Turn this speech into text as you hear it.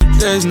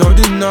there's no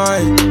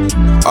denying.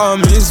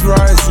 Army is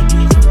rising,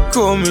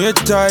 call me a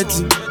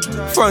titan.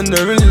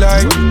 Thunder and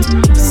lightning,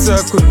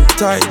 circle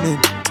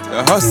tightening.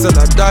 The hustle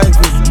I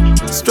diving,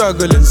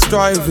 struggling,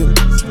 striving.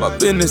 My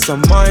business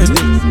I'm minding.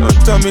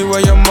 Don't tell me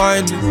where your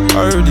mind is,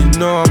 I already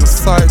know I'm a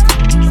psycho.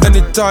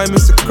 Anytime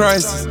it's a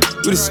crisis,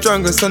 we're the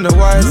strongest and the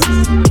wisest.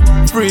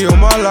 Free all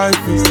my life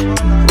is,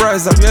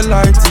 rise up your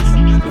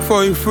lighters.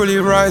 Before you fully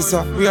rise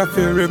up, we have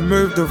to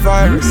remove the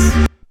virus.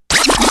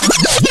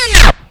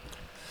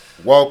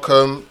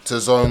 Welcome to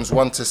Zones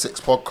 1 to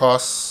 6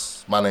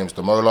 podcasts. My name's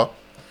Demola.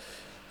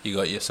 You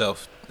got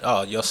yourself.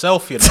 Oh,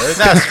 yourself, you know.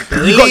 That's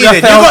bleeding. You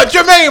got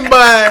Jermaine,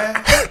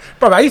 boy.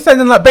 Bro, are you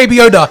sounding like Baby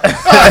Yoda?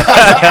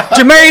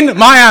 Jermaine,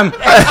 Mayam.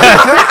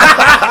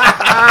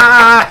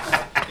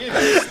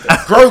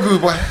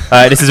 Grogu,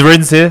 boy. This is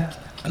Rins here.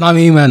 And I'm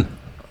E-Man.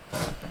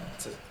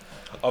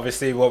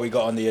 Obviously, what we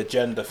got on the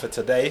agenda for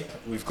today,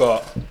 we've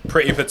got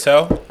Priti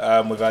Patel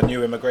with our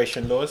new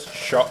immigration laws.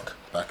 Shock.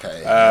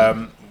 Okay.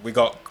 We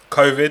got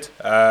COVID,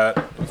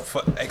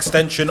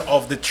 extension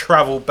of the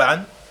travel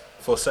ban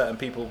for certain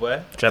people,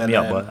 boy. Jab me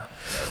up, boy.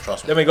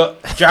 Trust me. Then we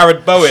got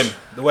Jared Bowen,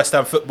 the West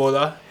Ham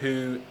footballer,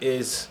 who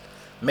is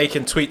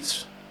making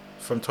tweets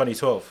from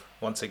 2012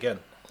 once again.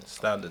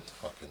 Standard.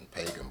 Fucking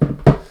pagan.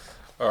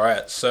 All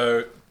right,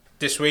 so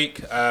this week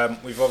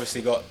we've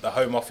obviously got the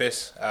Home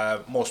Office,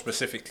 more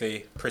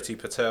specifically Priti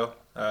Patel,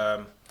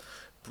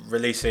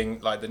 releasing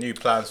like the new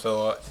plans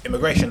for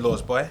immigration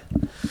laws, boy.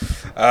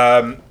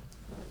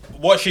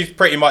 What she's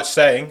pretty much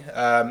saying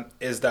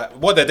is that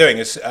what they're doing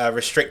is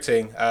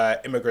restricting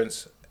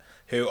immigrants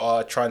who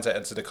are trying to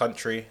enter the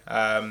country,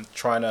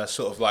 trying to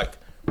sort of like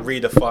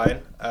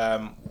redefine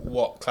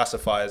what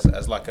classifies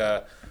as like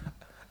a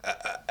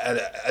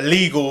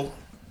legal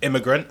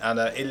immigrant and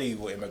an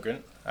illegal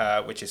immigrant,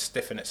 which is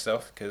stiff in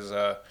itself because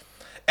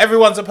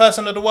everyone's a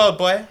person of the world,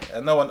 boy,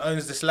 and no one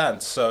owns this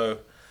land. So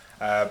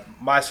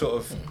my sort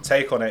of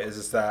take on it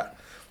is that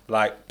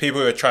like people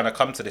who are trying to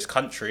come to this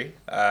country,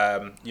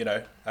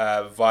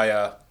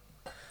 via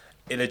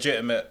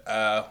illegitimate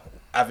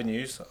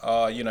avenues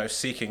are,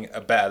 seeking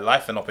a better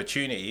life and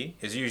opportunity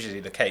is usually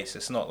the case.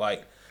 It's not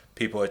like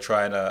people are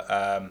trying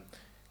to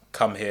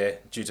come here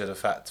due to the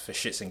fact for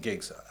shits and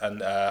gigs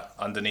and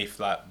underneath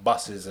like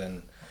buses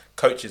and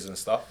coaches and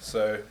stuff.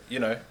 So,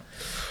 Yeah,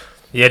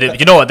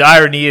 you know what? The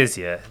irony is,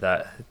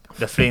 that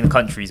they're fleeing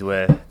countries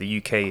where the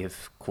UK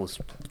have caused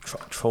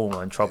trauma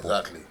and trouble.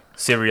 Exactly.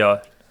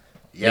 Syria,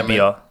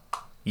 Libya,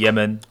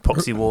 Yemen,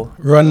 proxy war.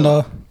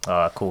 Rwanda.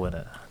 Cool,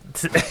 innit?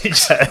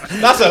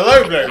 That's a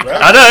low blow, bro.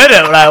 I know,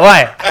 innit? Like,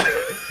 why?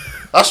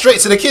 That's straight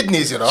to the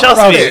kidneys, you know.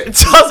 Trust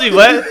me,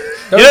 boy.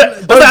 What's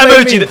that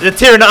emoji? The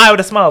tear in the eye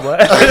with a smile, boy.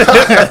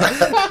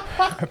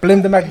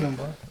 Blame the Magnum,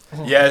 boy.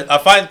 Yeah, I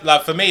find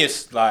like for me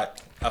it's like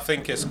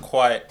it's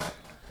quite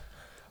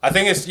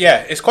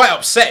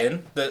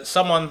upsetting that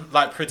someone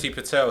like Priti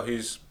Patel,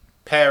 whose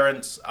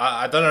parents,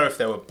 I don't know if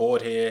they were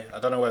born here. I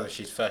don't know whether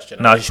she's first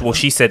generation. No,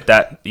 she said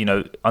that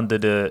under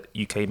the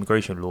UK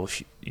immigration law,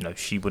 she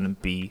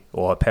wouldn't be,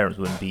 or her parents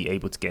wouldn't be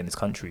able to get in this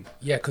country.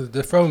 Yeah, because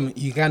they're from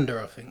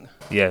Uganda, I think.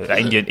 Yeah, like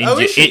Indian,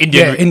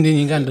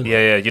 Ugandan.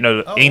 Yeah,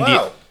 India.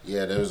 Wow.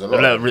 Yeah, there was a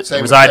lot.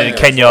 Residing in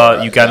Kenya,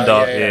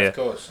 Uganda. Yeah, of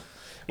course.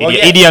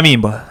 Idi Amin,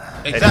 but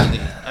exactly,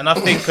 and I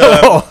think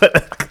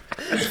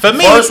for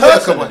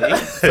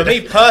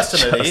me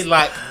personally,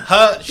 like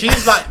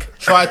she's like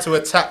tried to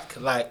attack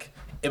like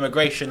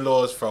immigration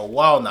laws for a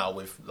while now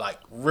with like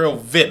real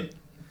vim.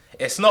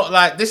 It's not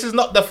like this is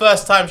not the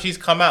first time she's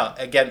come out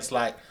against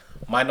like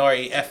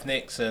minority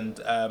ethnics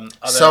and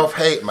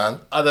self-hate,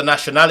 man. Other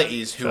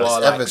nationalities who are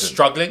like evident.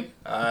 struggling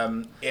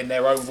in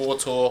their own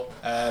water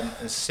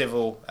and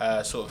civil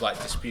sort of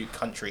like dispute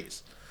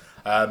countries.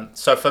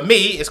 So for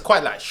me, it's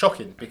quite like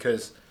shocking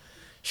because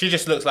she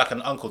just looks like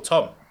an Uncle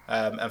Tom.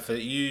 And for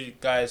you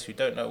guys who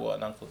don't know what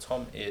an Uncle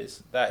Tom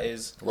is, that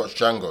is... Watch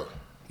Django.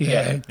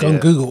 Yeah, go on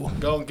Google.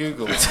 Go on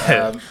Google.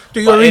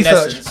 Do your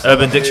research. Essence,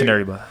 Urban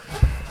Dictionary, boy.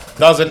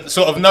 Doesn't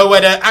sort of know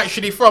where they're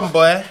actually from,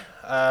 boy.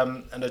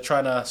 And they're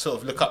trying to sort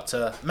of look up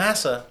to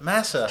Massa,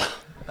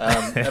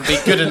 and be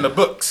good in the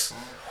books.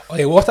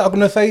 Okay, what's that I'm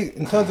going to say?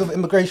 In terms of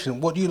immigration,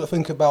 what do you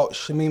think about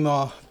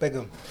Shamima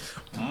Begum?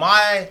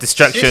 My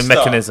distraction sister,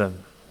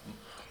 mechanism.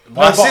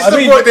 My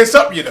sister brought this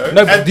up, you know.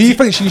 No, but do you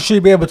think she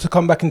should be able to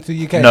come back into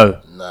the UK? No.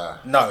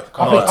 No.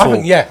 I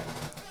think yeah.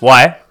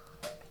 Why?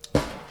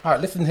 Alright,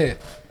 listen here.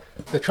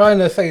 They're trying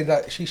to say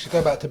that she should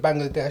go back to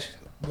Bangladesh,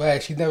 where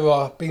she's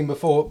never been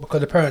before because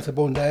her parents are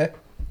born there.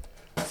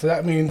 So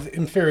that means,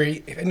 in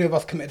theory, if any of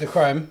us committed a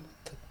crime,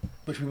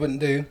 which we wouldn't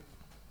do,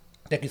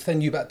 they could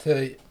send you back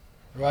to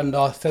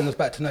Rwanda, send us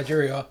back to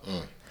Nigeria.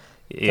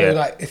 Yeah. So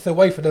like, it's a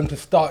way for them to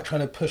start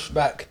trying to push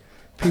back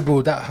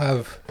people that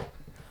have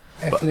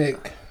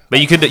ethnic. But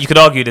you could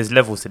argue there's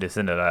levels to this,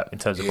 isn't there? Like, in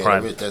terms of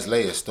crime. There's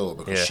layers still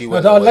because she Well,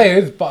 went there are away.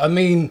 layers, but I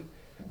mean,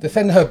 they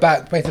send her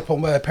back based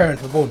upon where her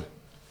parents were born.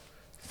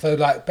 So,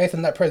 like, based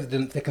on that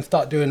precedent, they can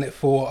start doing it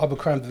for other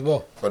crimes as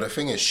well. But the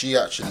thing is, she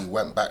actually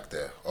went back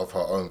there of her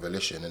own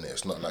volition, innit?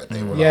 It's not like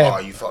they were Yeah.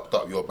 like, oh, you fucked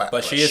up, you're back.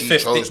 But Like, she is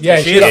 15. chose to- Yeah,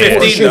 she is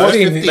 15. She was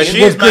 15. But she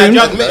It is was mad groomed.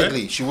 young, though.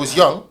 Admittedly, she was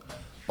young,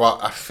 but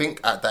I think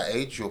at that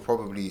age, you're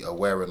probably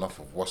aware enough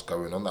of what's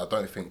going on. I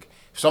don't think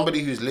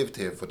somebody who's lived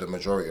here for the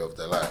majority of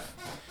their life,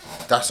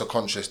 that's a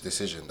conscious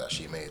decision that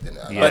she made,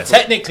 innit? And Yeah. I But thought-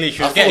 technically,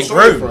 she I was feel getting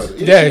sorry for groomed.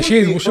 her. Yeah,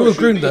 she being was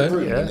groomed being though.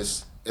 Yeah. And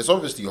it's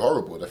obviously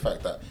horrible, the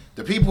fact that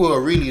the people who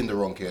are really in the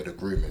wrong here are the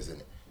groomers,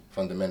 innit?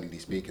 Fundamentally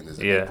speaking, there's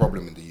a big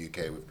problem in the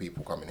UK with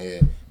people coming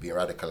here, being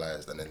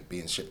radicalised, and then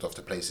being shipped off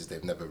to places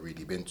they've never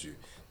really been to.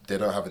 They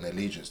don't have an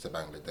allegiance to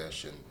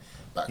Bangladesh and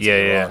back to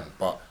Iran,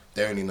 but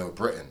they only know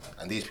Britain.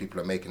 And these people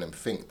are making them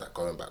think that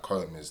going back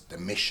home is the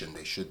mission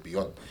they should be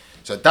on.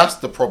 So that's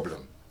the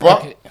problem.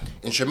 But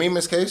in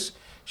Shamima's case,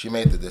 she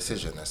made the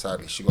decision, and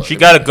sadly, she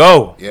gotta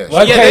go. Yeah,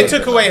 Well, Yeah, Okay. they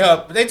took away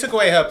her British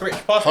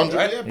passport, 100,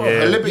 right? yeah, bro. Yeah.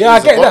 Her liberty Yeah, I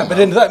is get gone that, but now.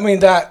 then does that mean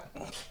that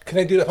can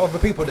they do that for other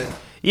people then?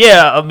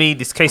 Yeah, I mean,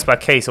 it's case by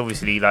case.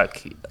 Obviously,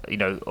 like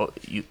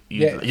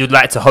you'd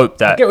like to hope I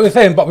that. get what you're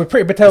saying, but with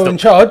Priti Patel It's in not-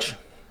 charge,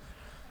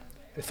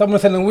 if someone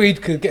selling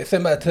weed could get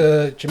sent back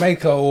to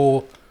Jamaica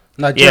or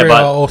Yeah, Nigeria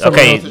or but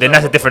somewhere okay, else. then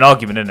that's a different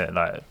argument, isn't it?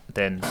 Like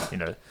then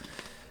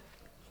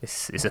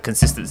it's a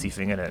consistency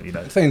thing, isn't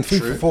it? Saying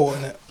food True. for thought,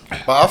 innit?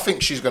 But I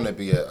think she's going to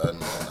be an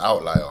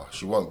outlier.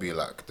 She won't be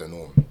like the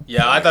norm.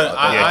 Yeah, I don't.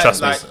 Yeah,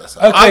 trust me.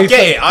 I get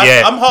it.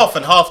 Yeah. I'm half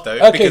and half though.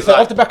 Okay, because so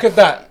like, off the back of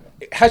that,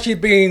 had she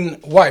been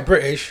white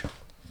British,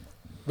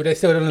 would they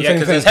still done the yeah, same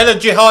because thing?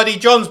 there's hella jihadi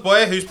Johns,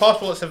 boy, whose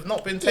passports have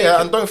not been taken.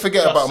 Yeah, and don't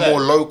forget Just about saying.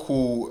 more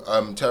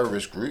local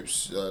terrorist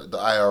groups. The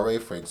IRA,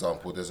 for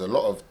example, there's a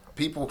lot of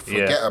people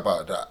forget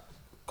about that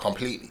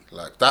completely.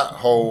 Like that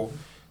whole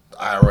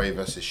IRA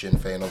versus Sinn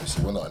Féin.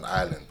 Obviously, we're not an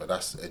island, but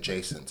that's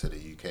adjacent to the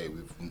UK.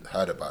 We've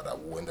heard about that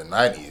war in the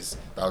 90s.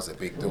 That was a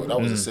big deal. That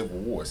was a civil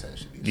war,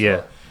 essentially. So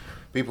Yeah.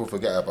 people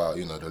forget about,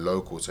 the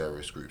local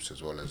terrorist groups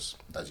as well as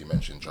you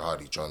mentioned,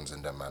 jihadi Johns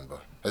and them, man. But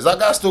has that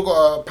guy still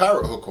got a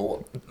parrot hook or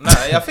what?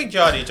 Nah, I think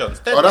jihadi John's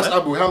dead. Oh, that's man.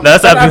 Abu Hamza. No,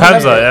 that's Abu Abu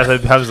Hamza. Hamza. That's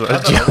Abu Hamza. I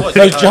don't know what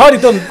So jihadi-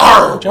 Jihadi done.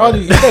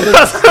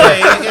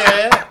 Jihadi,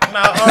 yeah.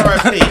 Nah,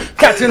 R.I.P.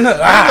 Captain Hook.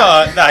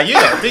 Nah, you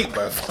got deep,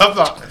 bro. I'm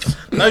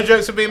like, no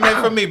jokes are being made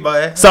from me,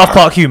 boy. South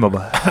Park humor,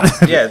 man.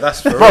 Yeah,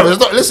 that's for Bro, real. it's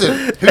not. Listen,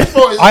 who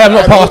thought I am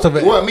not part of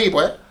it. It weren't me,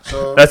 boy.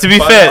 So, Now, to be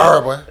But- fair,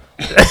 alright, boy.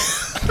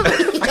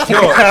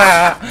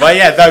 But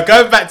yeah, no,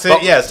 going back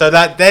to so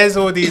that there's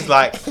all these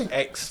like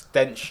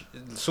extension,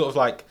 sort of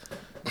like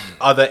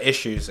other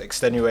issues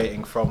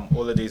extenuating from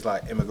all of these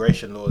like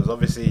immigration laws.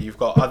 Obviously, you've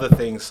got other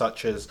things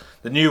such as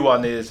the new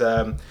one is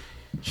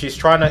she's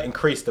trying to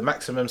increase the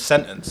maximum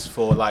sentence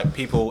for like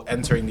people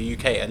entering the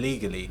UK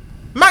illegally.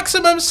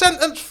 Maximum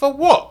sentence for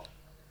what?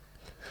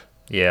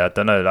 yeah, I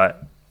don't know. Like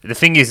the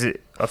thing is,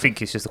 I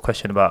think it's just a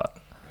question about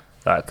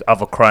like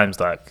other crimes.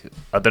 Like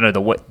I don't know,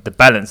 the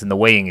balance and the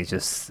weighing is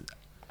just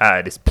out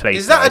of this place.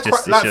 Is that like, a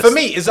crime? Like for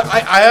me,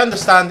 I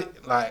understand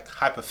like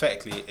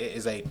hypothetically it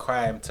is a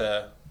crime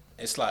to.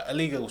 It's like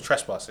illegal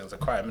trespassing is a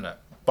crime, isn't it?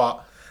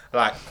 But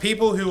like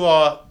people who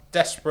are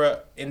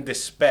desperate in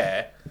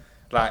despair,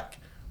 like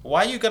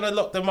why are you gonna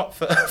lock them up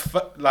for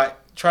like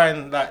try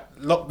and like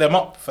lock them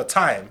up for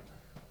time?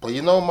 But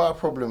my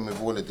problem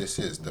with all of this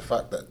is the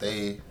fact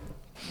that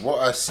what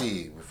I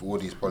see with all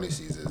these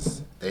policies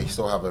is they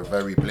still have a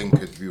very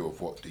blinkered view of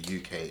what the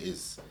UK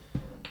is.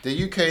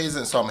 The UK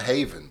isn't some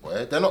haven,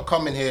 boy. They're not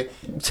coming here.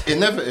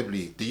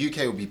 Inevitably, the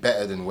UK will be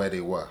better than where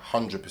they were,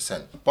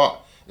 100%.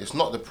 But it's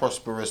not the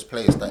prosperous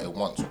place that it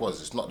once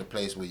was. It's not the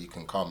place where you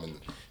can come and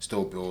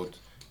still build,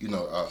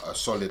 a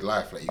solid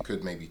life like you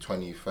could maybe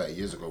 20, 30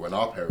 years ago when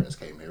our parents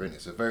came here. And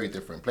it's a very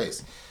different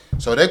place.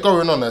 So they're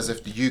going on as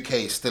if the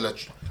UK is still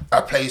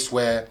a place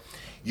where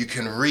you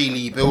can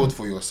really build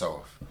for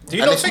yourself. Do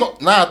you And not it's think-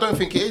 not. Nah, I don't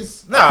think it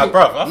is. Nah,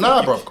 bruv, I think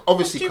Nah, you- bruv.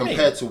 Obviously, what do you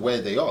compared to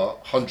where they are,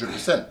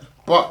 100%.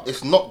 But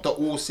it's not the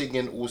all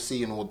singing, all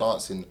seeing, all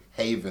dancing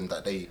haven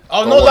that they.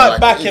 Oh, go not on like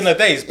back it in is. the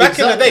days. Back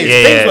in the Exactly. days,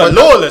 Yeah, things yeah. were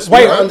lawless.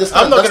 Wait, bro. I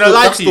understand. I'm not That's gonna the,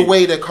 lie that's to the you.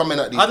 way they're coming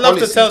at these I'd love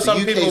to policies. tell The some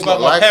UK people is about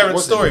not my like it parents'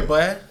 was, story, innit?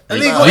 boy. Nah.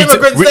 Illegal Retweet-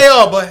 immigrants re- they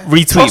are, boy.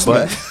 retweet,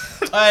 boy.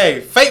 Hey,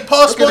 fake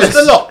passports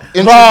the lot.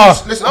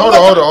 Introduce- Listen, hold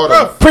on.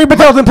 Bruv. Priti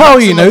Patel's in power,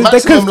 they could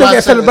Maximum still life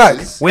get sent back.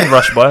 sentences.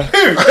 Windrush, boy.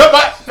 Dude,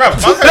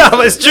 bruv, No,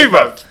 but it's true,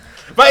 bro.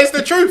 But it's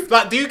the truth.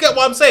 Like, do you get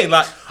what I'm saying?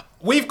 Like,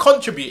 we've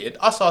contributed,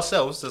 us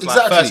ourselves, as like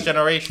Exactly. first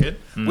generation,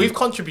 we've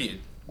contributed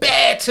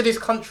bare to this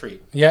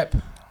country. Yep.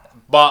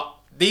 But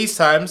these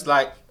times,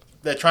 like,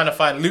 they're trying to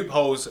find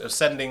loopholes of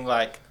sending,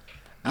 like,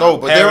 No, our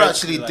but they're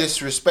parents, actually like-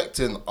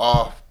 disrespecting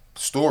our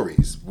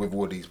stories with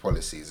all these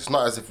policies. It's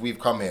not as if we've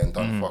come here and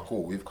done fuck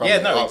all. We've come Yeah,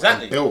 here no, up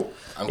exactly. and built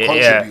and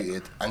Yeah.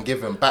 contributed and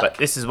given back. But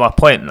this is my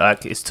point.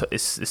 Like it's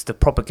the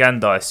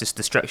propaganda. It's just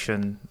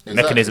distraction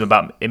mechanism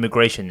about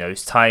immigration.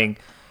 It's tying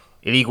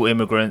illegal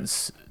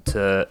immigrants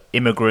to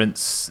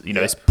immigrants.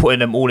 It's putting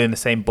them all in the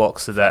same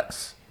box so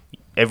that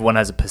everyone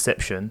has a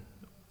perception.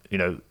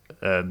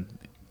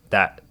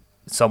 That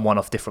someone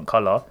of different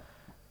color.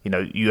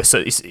 You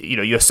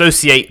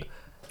associate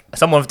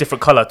someone of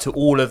different color to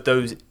all of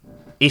those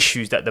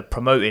issues that they're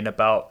promoting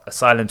about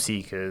asylum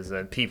seekers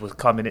and people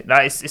coming in.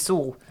 Like, it's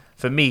all,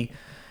 for me,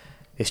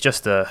 it's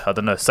just I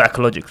don't know,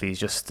 psychologically, it's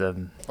just check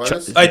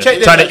this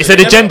it's an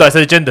agenda. It's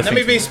an agenda. Let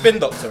me be spin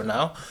doctor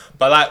now.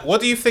 But like,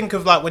 what do you think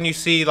of like when you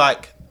see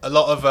like a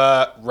lot of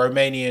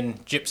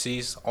Romanian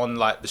gypsies on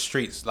like the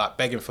streets, like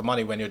begging for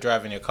money when you're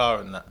driving your car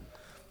and that?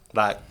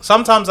 Like,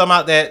 sometimes I'm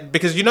out there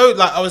because, you know,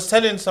 like I was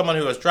telling someone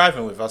who I was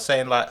driving with, I was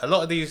saying like a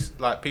lot of these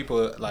like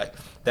people, like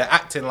they're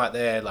acting like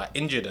they're like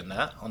injured and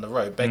that on the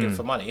road begging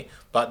for money,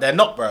 but they're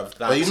not, bruv.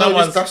 Like, but you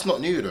know, that's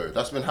not new though.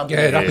 That's been happening.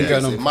 Yeah, that's been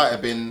going on. It might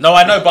have been. No,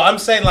 I know, but I'm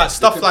saying like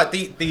stuff like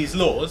these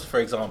laws, for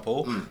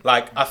example.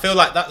 Like, I feel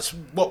like that's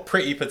what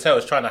Priti Patel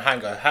is trying to hang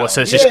her hat. Well,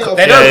 so on. it's just,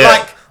 They don't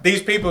like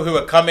these people who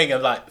are coming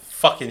and like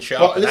fucking shit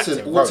up. But And listen,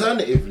 acting rogue.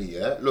 alternatively,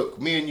 look,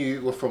 me and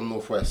you were from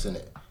Northwest,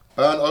 innit?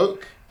 Burnt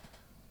Oak,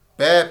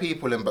 bare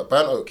people in Burnt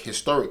Oak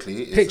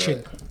historically is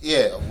Pitching.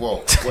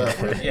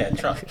 whatever. Yeah,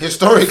 trust.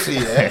 Historically,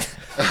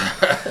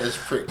 it's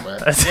prick,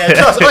 man. Yeah,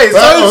 trust. Wait,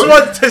 zones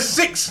 1 to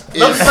 6.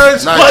 Not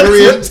zones 1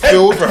 Nigerian to 10,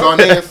 field, bro.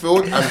 Ghanaian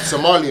field, and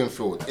Somalian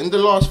field. In the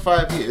last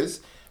 5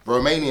 years,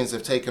 Romanians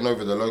have taken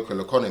over the local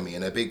economy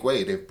in a big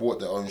way. They've bought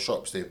their own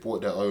shops, they've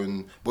bought their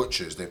own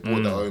butchers, they've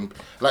bought their own...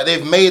 Like,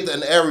 they've made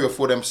an area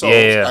for themselves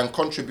and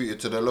contributed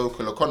to the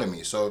local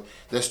economy. So,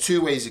 there's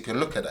two ways you can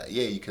look at that.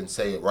 Yeah, you can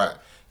say it right.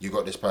 You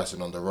got this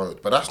person on the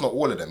road. But that's not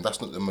all of them. That's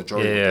not the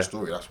majority of the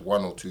story. That's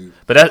one or two.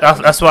 But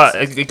that's why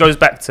it goes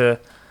back to,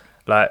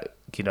 like,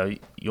 you know,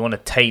 you want to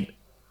taint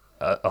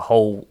a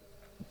whole...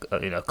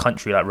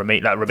 country like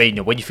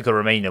Romania. When you think of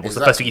Romania, what's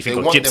the first thing you think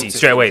of? Gypsy,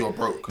 straight away.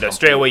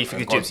 Straight away you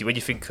think of gypsy. When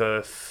you think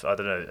of, I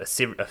don't know,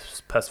 a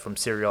person from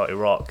Syria,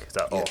 Iraq, it's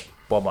like,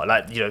 bomber.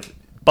 Like, you know,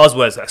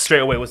 buzzwords, like,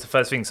 straight away, what's the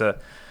first thing? So,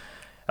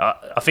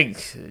 I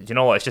think, you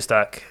know what, it's just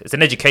like, it's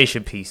an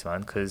education piece,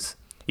 man, because,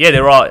 yeah,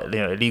 there are, you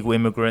know, illegal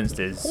immigrants,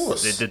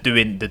 they're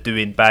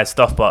doing bad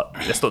stuff, but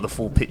that's not the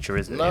full picture,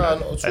 is it? No, you know?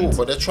 not at all.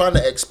 But they're trying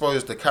to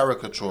expose the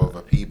caricature of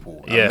a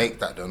people and make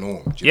that the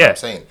norm. Do you know what I'm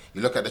saying?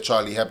 You look at the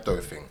Charlie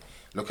Hebdo thing.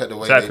 Look at the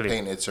way they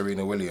painted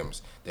Serena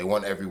Williams. They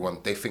want everyone.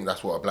 They think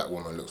that's what a black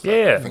woman looks like.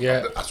 Yeah, they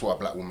think that's what a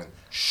black woman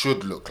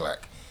should look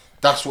like.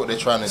 That's what they're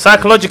trying to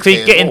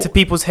psychologically get into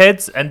people's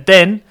heads, and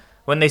then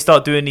when they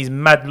start doing these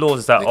mad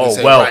laws,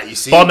 it's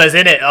like, bombers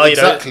in it. Oh,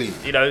 exactly.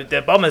 You know,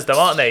 they're bombers, though,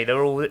 aren't they?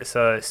 They're all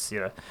so. It's, you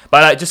know,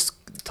 but like, just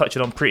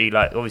touching on Priti,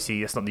 like,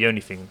 obviously that's not the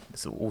only thing.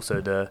 It's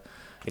also the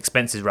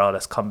expenses row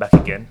that's come back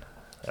again.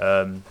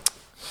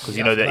 Because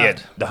you know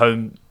that the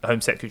home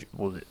secretary,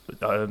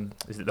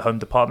 is it the home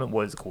department?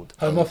 What is it called?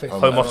 Home office.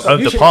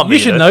 Home department. You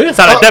should know. It's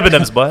like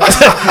Debenhams, boy.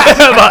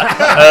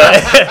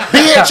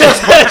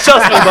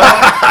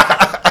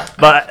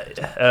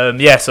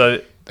 But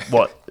so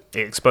what? It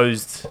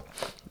exposed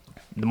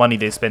the money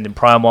they spend in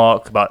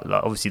Primark. But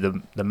like, obviously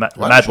the mad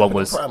one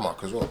was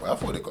Primark as well. But I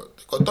thought they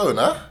got dough,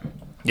 nah?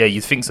 Yeah,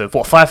 you'd think so.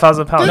 What,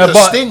 £5,000? They're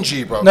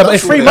stingy, bro. No, but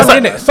it's free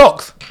money, innit?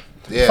 Socks.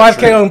 Yeah,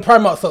 5K on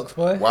Primark socks,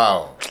 boy.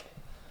 Wow.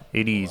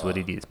 It is what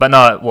it is. But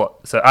no,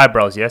 what? So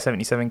eyebrows,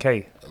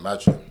 77k.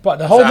 Imagine. But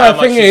the whole mad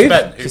thing is,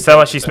 just how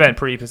much she spent,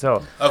 Priti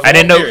Patel. And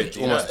then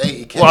almost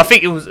 80k. Well, I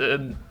think it was.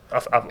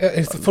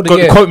 it's for the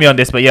year. Quote me on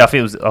this, but yeah, I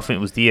think it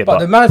was the year. But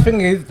the mad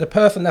thing is, the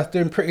person that's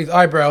doing Priti's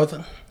eyebrows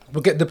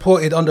will get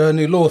deported under a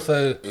new law.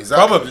 So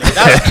probably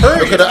that's true.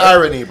 Look at the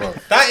irony, bro.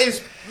 That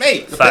is,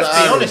 mate. Let's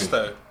be honest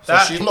though. So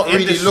she's not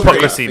really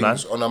looking at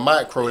things on a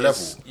micro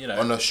level,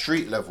 on a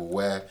street level,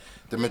 where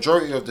the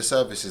majority of the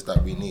services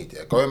that we need,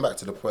 going back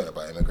to the point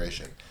about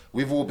immigration,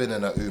 we've all been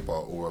in an Uber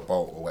or a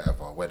Bolt or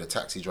whatever, where the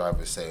taxi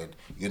driver is saying,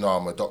 you know,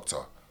 I'm a doctor.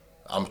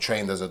 I'm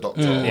trained as a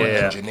doctor or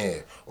an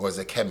engineer or as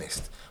a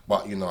chemist.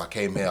 But, you know, I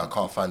came here, I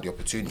can't find the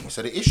opportunity.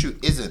 So the issue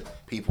isn't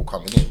people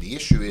coming in. The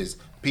issue is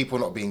people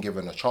not being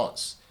given a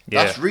chance.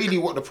 Yeah. That's really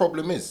what the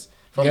problem is,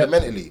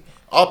 fundamentally.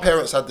 Our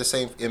parents had the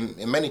same,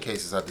 in many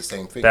cases, had the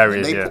same thing.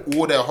 They put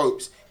all their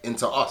hopes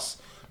into us.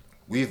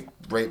 We've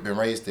been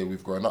raised here,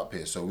 we've grown up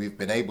here, so we've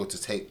been able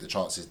to take the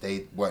chances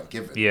they weren't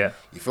given. Yeah.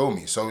 You feel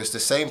me? So it's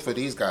the same for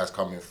these guys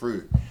coming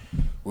through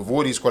with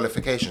all these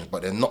qualifications,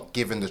 but they're not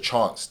given the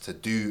chance to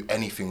do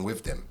anything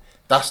with them.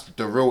 That's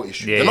the real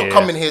issue. They're not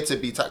coming here to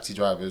be taxi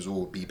drivers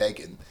or be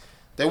begging.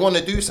 They want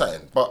to do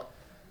something, but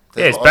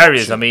it's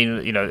barriers. I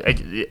mean, you know,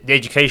 the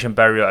education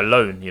barrier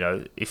alone. You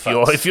know, if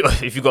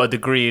you got a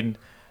degree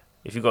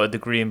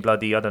in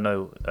bloody, I don't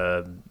know,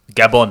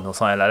 Gabon or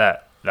something like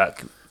that,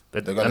 like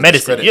a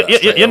medicine,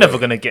 you're never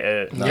gonna get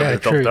a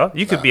doctor.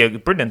 You could be a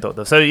brilliant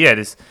doctor. So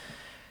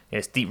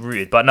it's deep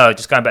rooted. But no,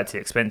 just going back to the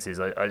expenses.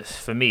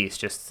 For me, it's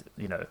just,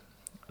 you know,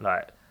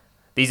 like,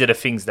 these are the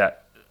things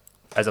that,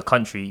 as a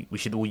country, we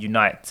should all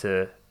unite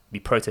to be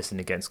protesting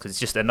against, because it's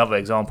just another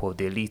example of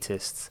the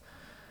elitists,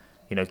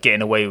 you know,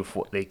 getting away with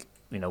what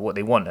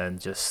they want,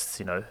 and just,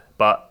 you know,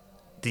 but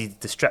the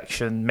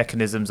distraction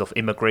mechanisms of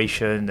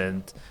immigration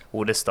and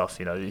all this stuff,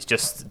 you know, it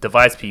just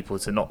divides people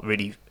to not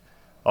really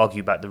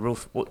argue about the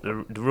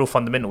real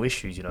fundamental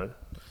issues, you know,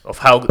 of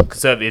how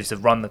conservatives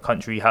have run the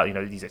country, how, you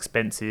know, these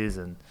expenses,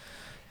 and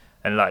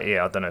And like,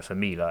 I don't know. For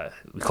me, like,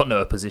 we got no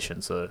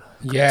opposition, so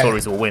Yeah.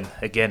 Tories will win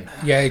again.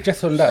 Yeah,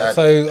 just on that.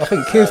 So I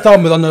think Keir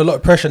Starmer's under a lot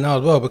of pressure now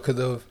as well because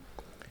of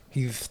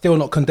he's still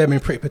not condemning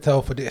Priti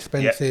Patel for the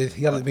expenses.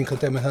 He hasn't been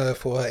condemning her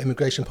for her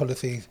immigration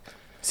policies.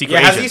 Secret Yeah,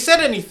 agent. has he said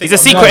anything? He's a on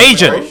secret that?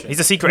 agent. He's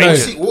a secret No.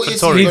 agent. See, what for is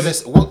the he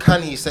Tories. gonna, what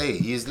can he say?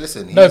 He's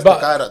the but-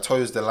 guy that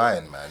toes the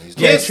line, man. He's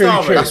Yeah, not-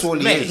 true, true. That's all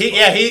he Mate, is.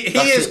 he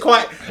That's is it.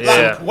 quite.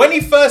 Yeah. Like, when he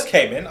first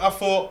came in, I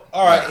thought,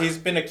 all right, he's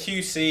been a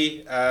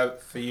QC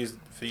for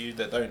you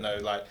that don't know,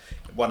 like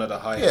one of the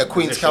highest. Yeah,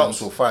 Queen's positions,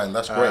 Counsel, fine,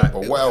 that's great.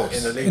 But what else?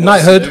 in the legal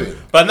Knighthood. What's he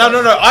doing? But no.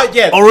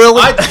 Oh,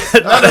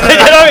 really?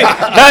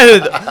 No.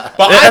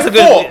 But That's I a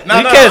good- thought,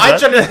 who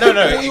cares, man?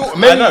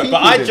 Many I know, people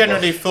but I did,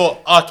 generally thought,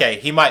 okay,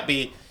 he might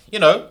be,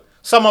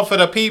 someone for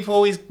the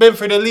people. He's been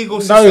through the legal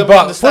system. No,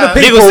 but for the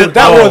understands. people,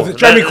 was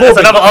Jeremy That's Corbyn.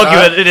 another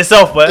argument in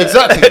itself, but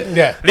Exactly.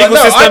 Yeah. But legal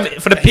no,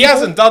 system for the people. He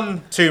hasn't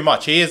done too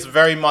much. He is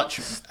very much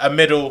a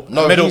middle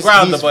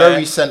ground. He's but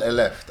very centre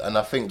left, and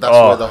I think that's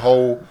Oh. where the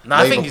whole No,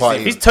 I think Labour he's-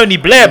 Party. He's Tony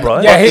Blair,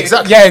 bro. Yeah,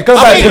 Exactly. yeah. Go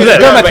I back think to he's-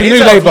 go back but to New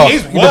he's Labour. He's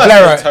He's a worse than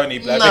Blairite. Tony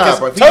Blair Nah, because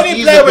bro, Tony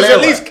he's Blair a was at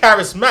Blairite. least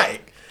charismatic.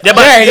 Yeah,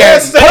 but Yeah.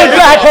 Yes, Tony Blair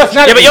had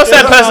personality. Yeah, but you're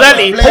saying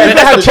personality. Blair But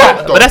that's had the a job,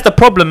 pro- though. but that's the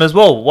problem as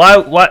well.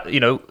 Why,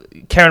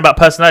 caring about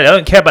personality? I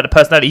don't care about the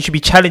personality. You should be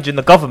challenging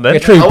the government. Yeah,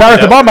 true. Oh, Barack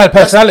yeah. Obama had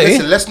personality.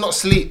 Listen, let's not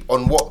sleep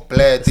on what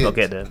Blair did. Not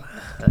get there.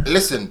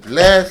 Listen,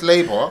 Blair's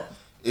Labour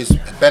is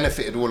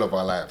benefited all of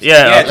our lives.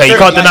 Yeah, okay, you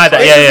can't deny that.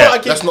 This Yeah, is yeah. what I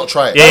keep- Let's not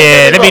try it.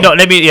 Yeah, Don't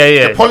get me wrong.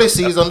 Yeah. The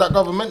policies on that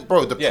government,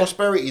 bro, the Yeah.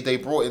 prosperity they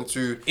brought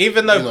into.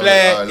 Even though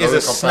Blair is a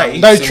low-income snake.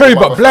 families, No, single true,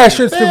 but mother Blair families,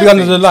 should still bare be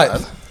under the things, lights.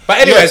 man. But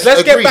anyways, Yes,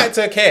 let's agreed. get back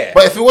to Keir.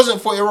 But if it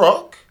wasn't for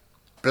Iraq,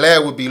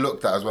 Blair would be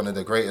looked at as one of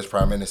the greatest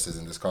prime ministers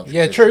in this country.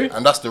 Yeah, true.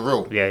 And that's the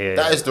rule. Yeah.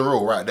 That is the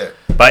rule right there.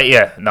 But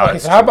yeah, no. Okay,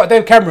 it's so how about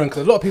Dave Cameron?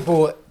 Because a lot of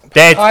people.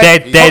 dead.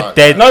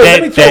 No,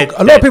 let me talk.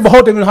 A lot of people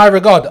hold him in high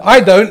regard. I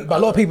don't, but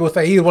a lot of people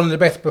say he's one of the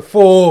best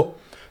before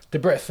the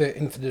Brexit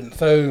incident.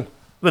 So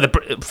Well,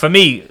 for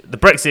me, the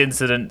Brexit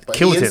incident But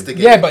killed he him.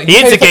 instigated yeah, but He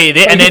instigated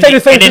it, and then say the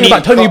same and then thing he,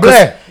 about Tony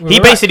because Blair. he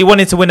basically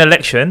wanted to win an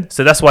election,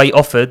 so that's why he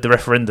offered the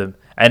referendum,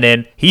 and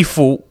then he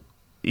thought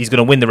he's going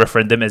to win the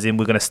referendum, as in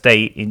we're going to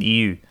stay in the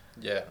EU,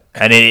 Yeah.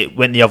 and then it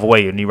went the other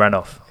way, and he ran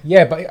off.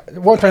 Yeah, but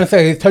what I'm trying to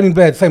say is Tony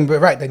Blair the same with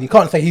Iraq. Then you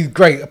can't say he's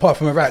great apart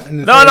from Iraq.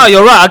 And No,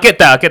 you're right. I get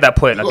that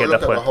point. You I gotta get look that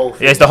at the point. whole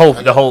Yeah, it's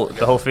thing. the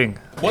whole thing.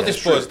 What Yeah, this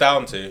it's true. boils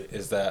down to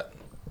is that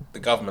the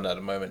government at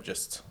the moment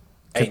just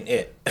ain't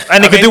it.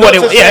 And they can do what they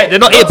want. Yeah, they're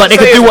not it, but they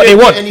can do what they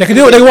want. They can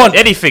do what they want.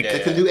 Anything. They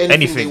can do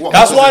anything they want.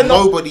 That's because why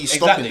nobody's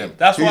stopping exactly. them.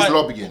 That's Who's why-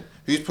 lobbying?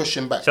 Who's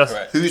pushing back? Just-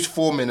 Who's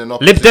forming an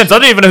Lib opposition? Dems. I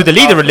don't even know who the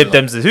leader of Lib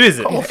Dems is. Who is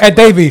it? Ed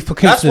Davey for That's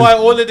Kingston. why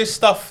all of this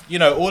stuff,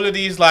 all of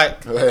these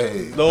like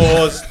Hey.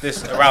 laws,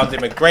 this around You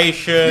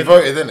immigration,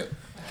 voted, didn't it?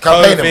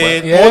 Campaigning, COVID,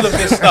 man. Yeah. all of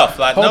this stuff.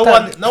 Like Whole no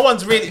time.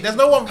 one's really. There's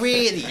no one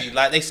really.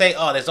 Like they say,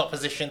 there's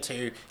opposition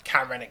to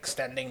Cameron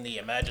extending the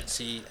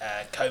emergency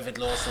COVID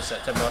laws till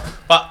September.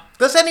 But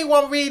does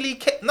anyone really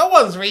care? No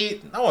one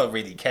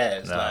really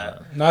cares. Nah.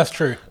 No, that's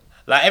true.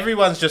 Like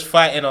everyone's just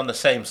fighting on the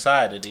same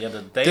side at the end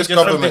of the day. This just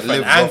from government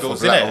different lives off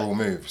angles, of innit? lateral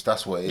moves.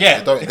 That's what it is. Yeah.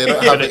 They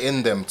don't have it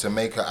in them to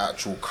make an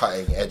actual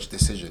cutting edge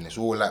decision. It's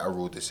all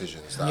lateral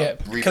decisions. That Yeah. are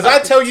Because I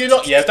tell you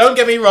not, don't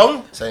get me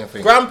wrong. Same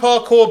thing.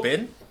 Grandpa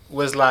Corbyn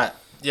was like,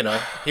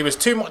 he was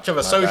too much of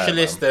a guy,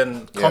 socialist man.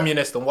 and Yeah.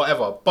 communist and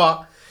whatever.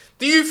 But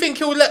do you think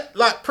he'll let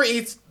like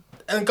Priti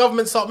and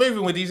government start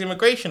moving with these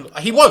immigration?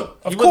 He won't.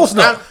 Of course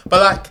not.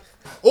 But like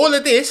all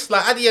of this,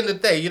 like at the end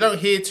of the day, you don't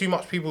hear too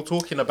much people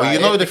talking about But you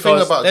it. know the thing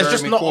because about there's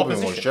Jeremy just not Corbyn was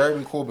opposition.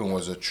 Jeremy Corbyn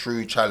was a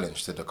true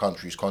challenge to the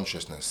country's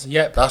consciousness.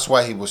 Yep. That's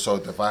why he was so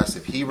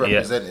divisive. He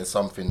represented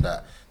something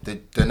that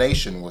the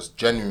nation was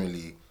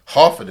genuinely,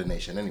 half of the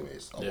nation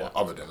anyways,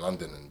 other than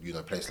London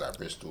and places like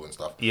Bristol and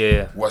stuff,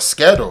 Yeah. was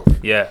scared of.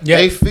 Yeah. Yeah.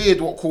 They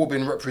feared what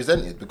Corbyn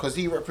represented because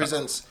he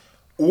represents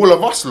all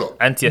of us lot.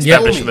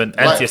 Anti-establishment.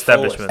 Like,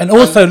 Anti-establishment. And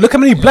also, look how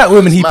many black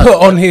women he mad, put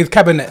bro. on his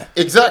cabinet.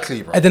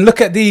 Exactly, bro. And then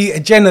look at the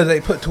agenda they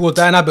put towards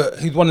Diane Abbott,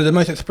 who's one of the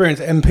most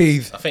experienced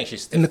MPs I think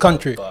she's in the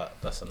country. but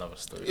that's another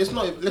story. It's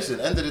not. Listen,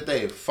 end of the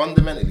day,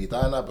 fundamentally,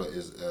 Diane Abbott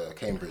is a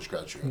Cambridge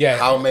graduate. Yeah.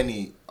 How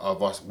many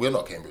of us? We're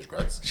not Cambridge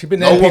grads. She's been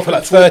No MP one for can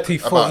like talk 30,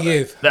 about 40 that.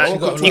 years. That- No one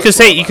can you talk could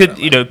say about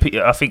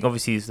that, I think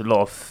obviously there's a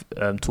lot of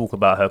talk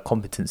about her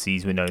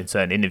competencies, in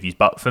certain interviews.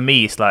 But for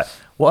me, it's like,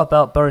 what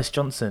about Boris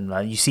Johnson?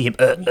 Like you see him,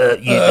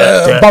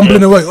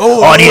 Bumbling away.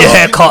 Oh, I need a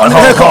haircut.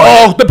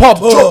 Oh, the pop.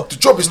 The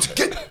job is to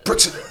get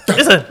Brexit.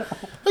 Listen,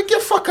 Like,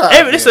 get fuck out.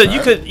 listen.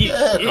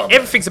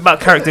 Everything's about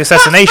character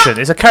assassination.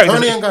 It's a character.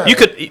 Tony and Guy.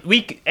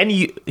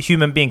 Any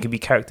human being can be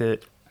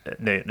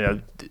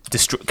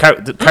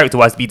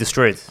character-wise be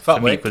destroyed. For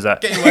me, because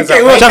that. Get your words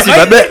out. Trust me,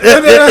 man.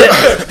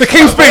 The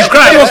King's Speech.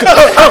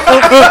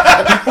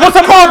 What's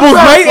the marbles,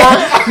 mate?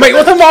 Mate,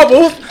 what's the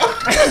marbles?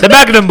 The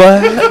Magnum, boy.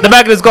 The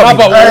Magnum's got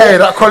me. Hey,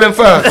 that Colin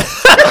Firth.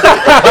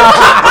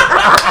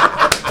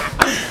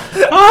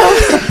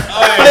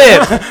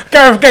 Flip.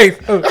 Gareth Gates.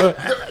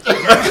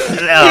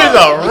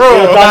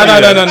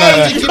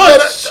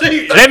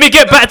 Let me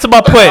get back to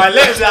my point.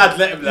 Let him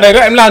land. No,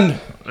 let him land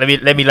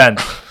Let me land.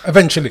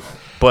 eventually.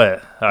 Boy,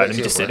 all right, Next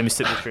year, boy. let me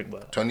sip this drink, boy.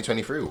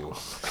 2023 or?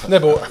 No,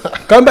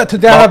 but going back to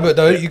Dan Abbott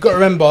though, you got to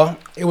remember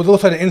it was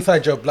also an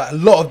inside job. Like a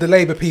lot of the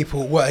Labour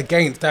people were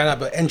against Dan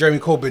Abbott and Jeremy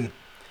Corbyn,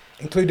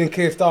 including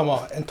Keir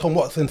Starmer and Tom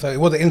Watson. So it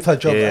was an inside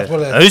job as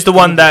well. As who's the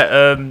one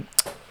that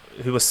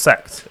who was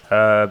sacked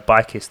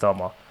by Keir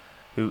Starmer?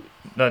 Who?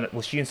 No,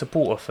 was she in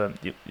support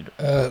of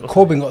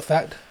Corbyn got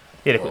sacked.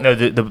 Yeah,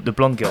 the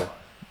blonde girl.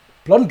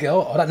 Blonde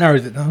girl? Oh, that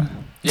narrows it down.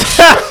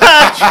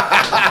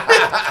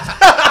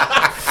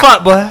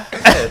 Fuck, boy.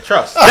 Yeah,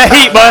 trust. The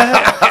heat, boy.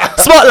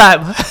 Spotlight,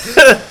 boy.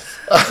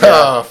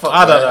 Fuck,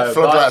 I don't know.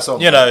 Floodlights on.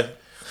 You know.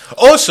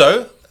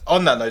 Also,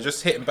 on that note,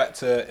 just hitting back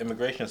to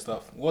immigration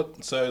stuff.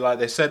 So like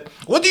they said,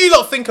 what do you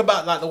lot think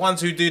about like the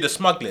ones who do the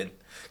smuggling?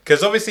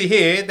 Because obviously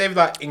here they've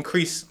like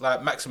increased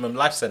like maximum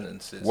life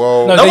sentences.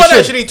 Well, no one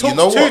actually talks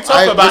too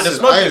tough about the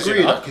smugglers. I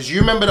agree because you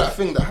remember that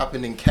thing that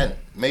happened in Kent.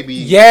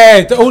 Maybe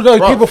all those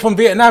people from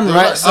Vietnam,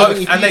 right?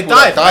 Like and they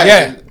died.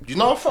 Yeah. Do you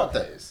know how fucked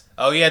that is?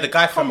 Oh yeah, the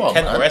guy from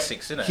Kent or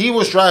Essex, isn't it? He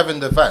was driving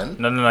the van.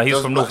 No,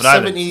 he's from Northern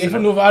Ireland. He's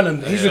from Northern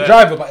Ireland. He's a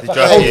driver, but it's like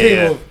a whole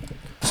team of.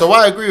 So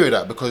I agree with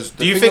that because.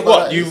 Do you think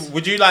what you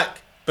would you like?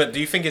 But do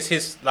you think it's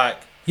his like?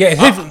 Yeah,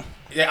 it's his.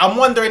 Yeah, I'm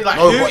wondering like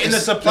who in the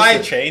supply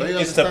chain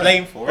is to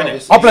blame for,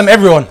 innit? I blame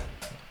everyone.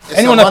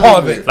 Anyone a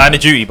part of it. Line of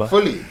duty, bro.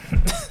 Fully.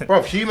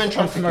 Bro, human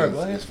trafficking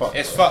is fucked.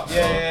 It's fucked,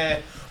 yeah.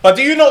 But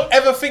do you not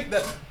ever think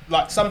that,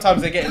 like,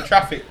 sometimes they get in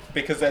traffic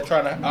because they're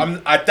trying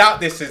to... I doubt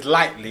this is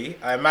lightly.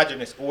 I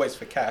imagine it's always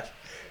for cash.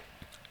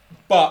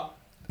 But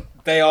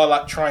they are,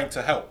 like, trying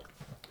to help.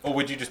 Or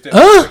would you just do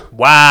it?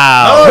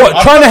 Wow. No,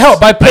 what, trying to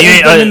help by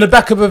putting them in the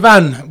back of a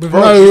van with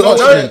no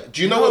oxygen?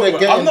 Do you know what they're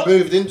getting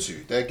moved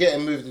into? They're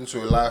getting moved into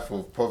a life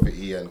of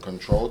poverty and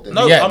control.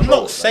 No, I'm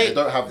not saying... They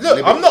don't have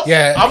look, I'm not...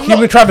 Yeah,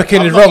 human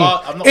trafficking is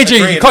wrong.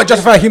 Iggy, you can't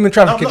justify human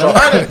trafficking. I'm not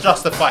trying to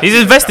justify...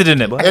 He's invested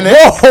in it, boy.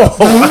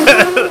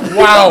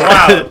 Wow.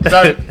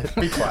 Don't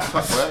be quiet.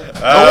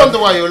 No wonder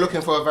why you're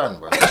looking for a van,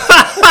 bro.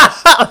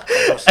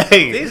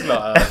 Hey. These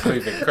lot are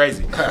moving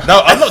crazy.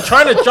 No, I'm not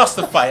trying to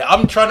justify it.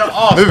 I'm trying to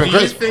ask. Moving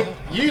crazy. You think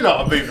you lot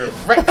are moving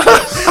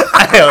reckless?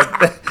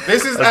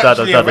 This is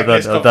actually a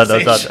reckless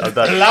conversation. I'm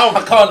done. Allow me.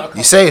 I can't.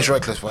 You say it's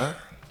reckless, boy.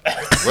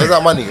 Where's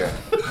that money going?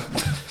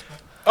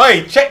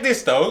 Oi, check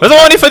this though. Where's the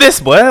money for this,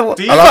 boy?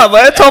 Do you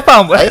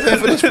 £12, boy. I ain't paying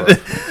for this, bro.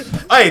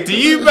 Hey, do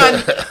you man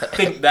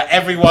think that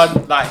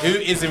everyone like who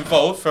is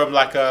involved from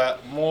like a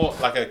more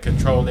like a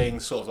controlling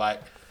sort of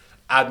like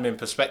admin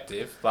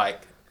perspective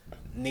like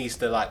needs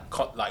to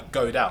like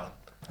go down?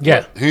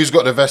 Yeah. Who's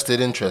got the vested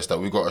interest that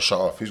we've got to shut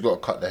off? Who's got to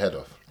cut the head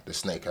off? The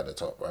snake at the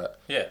top, right?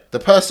 Yeah. The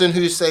person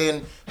who's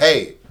saying,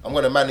 "Hey, I'm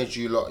going to manage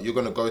you lot. You're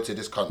going to go to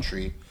this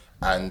country."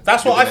 And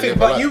that's what I think,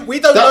 but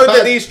we don't know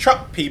that these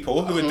truck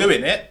people who are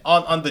doing it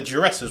aren't under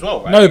duress as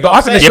well, right? No, but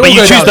I think but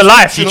you choose the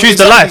life. You choose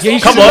the life.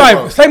 Come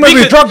on. Same way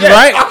with drugs,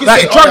 right?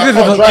 Like drugs is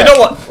you know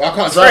what? I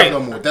can't drive no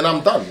more. Then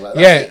I'm done. Like,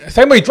 yeah,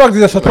 same way drugs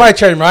is a supply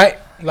chain, right?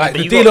 Like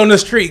the dealer on the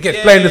street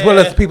gets blamed as well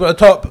as the people at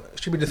the top.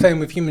 Should be the same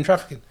with human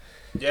trafficking.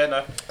 Yeah,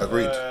 no.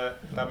 Agreed.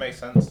 That makes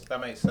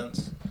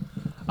sense.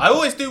 I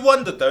always do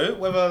wonder though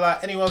whether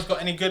like anyone's got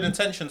any good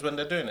intentions when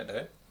they're doing it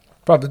though.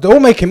 But they're all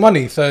making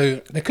money,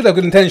 so they could have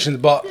good intentions,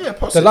 but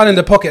they're lying in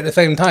the pocket at the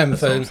same time. That's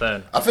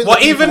so I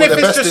think even if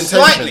it's just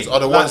slightly, are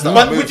the ones that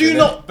but would you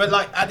not? But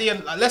like at the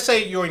end, like, let's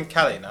say you're in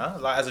Cali now,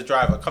 like as a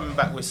driver, coming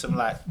back with some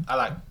like I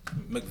like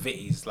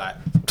McVitie's, like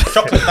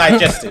chocolate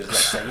digestives,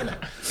 let's say, you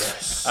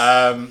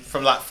know,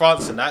 from like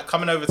France and that,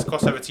 coming over to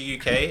cross over to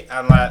UK,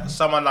 and like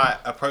someone like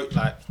approach,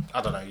 like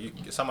I don't know,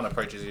 someone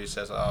approaches you,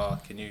 says, "Oh,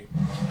 can you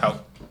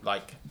help?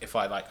 Like if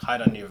I like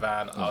hide under your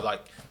van, I'll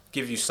like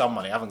give you some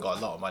money. I haven't got a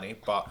lot of money,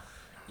 but."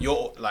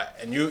 You're like,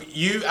 and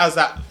you as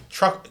that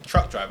truck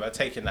driver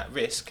taking that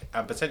risk,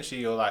 and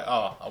potentially you're like,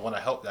 oh, I want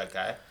to help that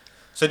guy.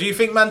 So do you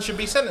think man should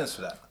be sentenced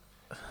for that?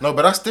 No,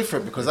 but that's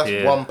different because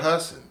that's one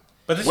person.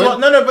 But it's not.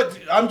 No. But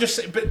I'm just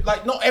saying. But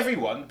like, not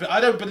everyone. But I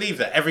don't believe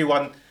that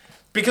everyone,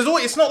 because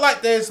it's not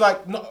like there's like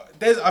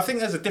I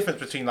think there's a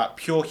difference between like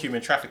pure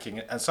human trafficking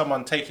and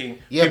someone taking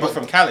people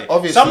from Cali.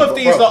 Obviously, some of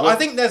these, I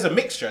think there's a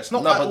mixture. It's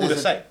not like all the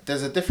same.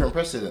 There's a different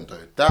precedent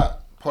though. That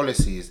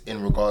policy is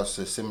in regards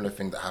to a similar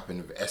thing that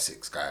happened with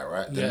Essex guy,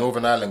 right? The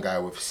Northern Ireland guy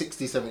with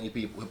 60, 70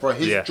 people. Bro,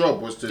 his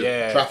job was to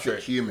traffic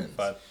humans.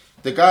 Fine.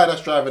 The guy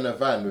that's driving a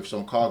van with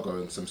some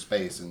cargo and some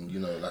space and, you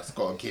know, that's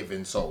got a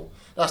giving soul.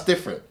 That's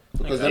different.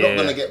 Because they're not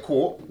going to get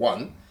caught,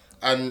 one.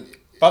 And...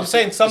 But I'm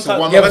saying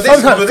sometimes... Yeah, but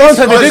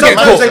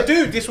sometimes they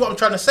do. This is what I'm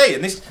trying to say.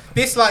 And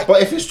this like...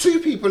 But if it's two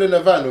people in a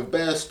van with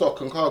bare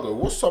stock and cargo,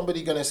 what's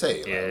somebody going to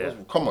say? Yeah.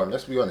 Like, come on,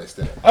 let's be honest.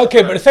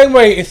 Okay, but the same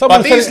way... if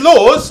someone But these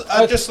laws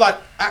are just like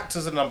act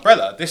as an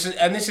umbrella. This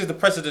is the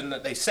precedent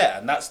that they set,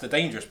 and that's the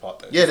dangerous part.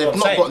 Though. Yeah, they've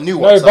not got new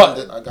ones.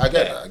 But I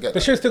get that. They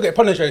should still get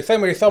punished. The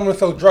same way if someone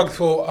sells drugs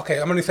for... Okay,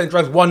 I'm only selling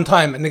drugs one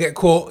time and they get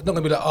caught, not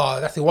going to be like,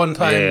 oh, that's the one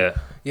time.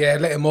 Yeah,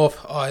 let him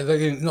off. Oh,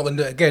 they're not going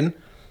to do it again.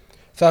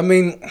 So, I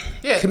mean,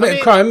 commit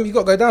a crime, you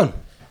got to go down.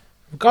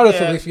 Regardless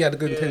of if you had a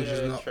good intentions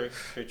or not. True.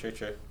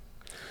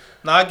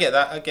 No, I get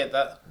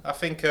that. I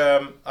think,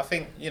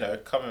 you know,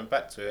 coming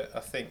back to it, I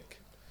think,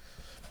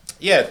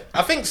 Yeah,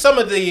 I think some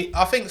of these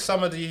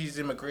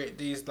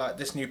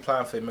this new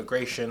plan for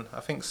immigration, I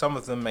think some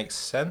of them make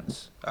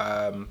sense.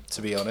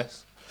 To be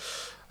honest,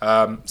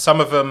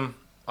 some of them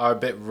are a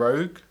bit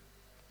rogue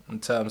in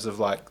terms of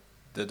like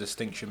the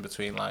distinction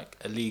between like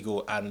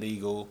illegal and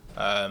legal,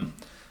 and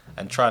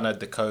trying to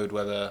decode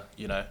whether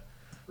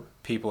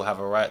people have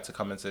a right to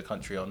come into the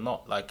country or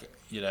not. Like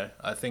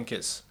I think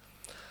it's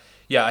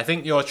I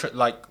think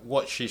like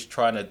what she's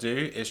trying to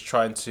do is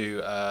trying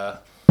to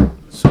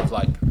sort of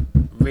like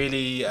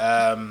really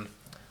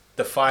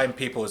define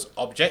people as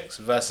objects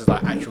versus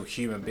like actual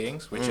human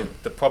beings, which is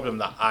the problem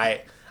that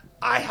I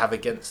have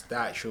against the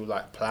actual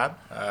like plan.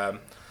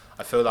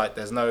 I feel like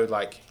there's no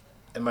like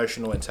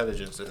emotional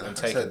intelligence that's been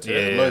taken.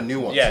 No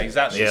nuance. Yeah,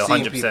 exactly. She's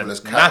seeing 100%. people as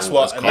cattle, That's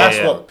what cars,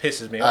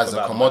 pisses me off as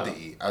about a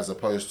commodity, as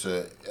opposed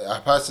to a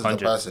person's a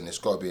person. It's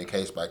got to be a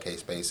case by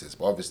case basis.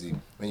 But obviously,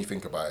 when you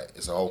think about it,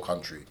 it's a whole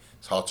country.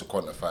 It's hard to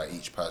quantify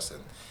each person.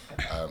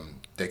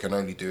 They can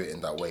only do it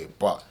in that way.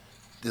 But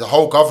the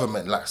whole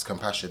government lacks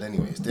compassion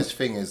anyways. This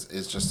thing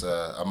is just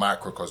a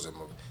microcosm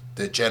of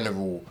the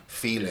general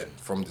feeling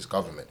from this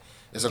government.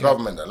 It's a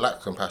government that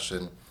lacks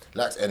compassion,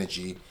 lacks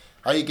energy.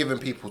 How are you giving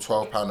people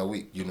 £12 a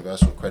week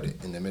universal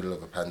credit in the middle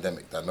of a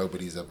pandemic that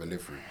nobody's ever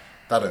lived through?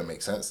 That don't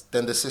make sense.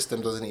 Then the system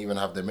doesn't even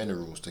have the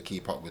minerals to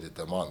keep up with the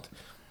demand.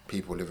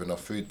 People living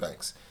off food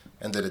banks.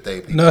 End of the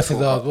day, people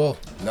Nurses are as well.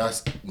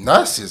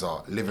 Nurses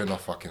are living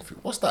off fucking food.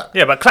 What's that?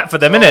 Yeah, but clap for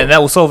them, innit? And that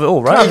will solve it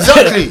all, right?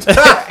 Exactly.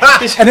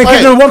 And then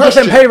give them a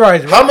 1% pay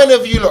rise. How many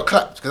of you lot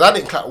clapped? Because I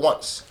didn't clap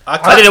once.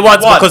 I did it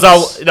once because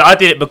I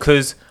did it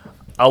because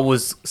I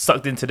was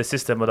sucked into the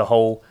system of the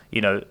whole,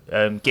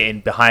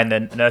 getting behind the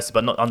nurses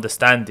but not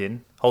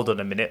understanding. Hold on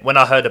a minute. When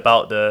I heard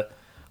about the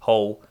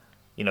whole,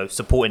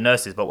 supporting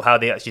nurses, but how are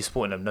they actually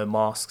supporting them? No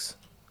masks,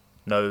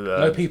 no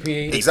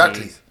PPE.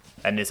 Exactly.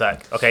 And it's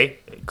like, okay.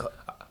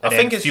 I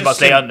think it's just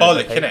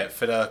symbolic, innit,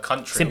 for the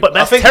country. That's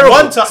I think terrible.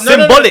 One time,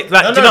 symbolic.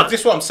 This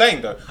is what I'm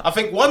saying, though. I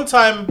think one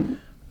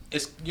time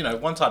is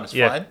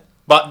fine.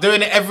 But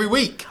doing it every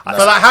week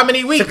for like how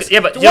many weeks?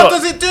 But what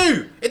does it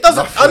do? It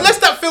doesn't. Nothing. Unless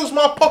that fills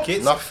my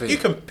pockets, Nothing. you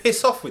can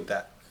piss off with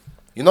that.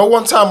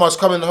 One time I was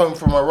coming home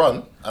from a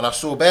run and I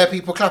saw bare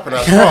people clapping.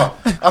 I feel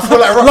like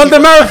Rocky.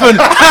 London Marathon.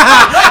 I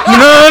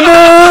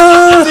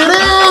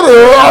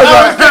was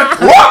like,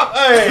 what?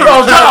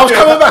 I was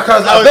coming back. I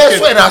was like, bare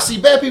sweating. I see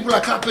bare people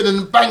like clapping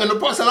and banging the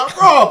box. I'm like,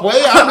 bro, boy,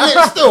 I'm lit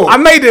still. I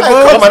made it,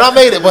 boy. Come on, I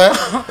made it, boy.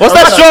 What's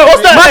that?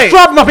 My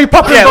strap must be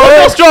popping, Yeah, boy.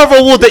 what's that Strava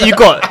award that you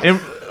got?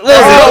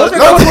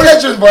 Local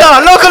legend, boy.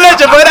 Local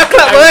legend, boy. That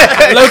clap, boy.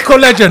 Local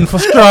legend for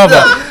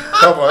Strava.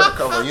 Come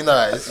on,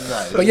 United.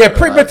 But yeah,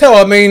 Priti Patel,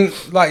 I mean,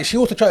 like, she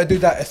also tried to do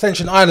that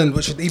Ascension Island,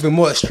 which is even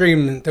more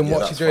extreme than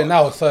what she's doing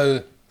now.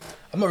 So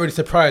I'm not really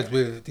surprised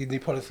with the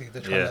new policy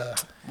they're trying to.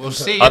 We'll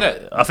see,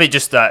 I think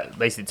just that,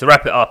 basically, to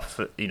wrap it up,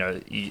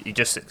 it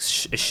just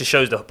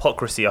shows the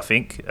hypocrisy, I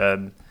think,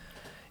 in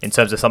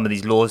terms of some of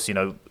these laws,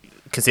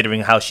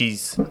 considering how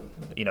she's,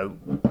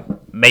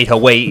 made her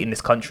way in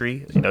this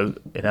country, in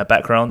her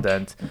background,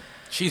 and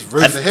she's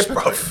rude.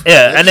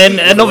 Yeah,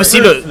 and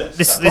obviously, look,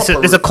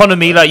 this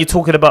economy, like you're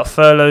talking about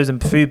furloughs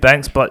and food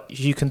banks, but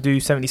you can do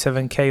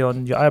 77k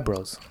on your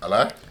eyebrows.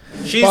 Hello?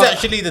 She's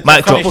actually the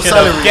definition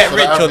of get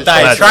rich or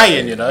die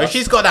trying,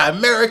 She's got that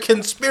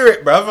American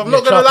spirit, bruv. I'm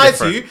not going to lie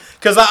to you.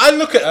 Because I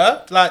look at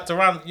her, I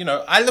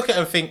look at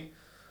her and think,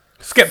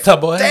 Skepta,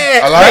 boy.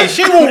 Hey,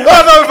 she will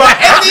run over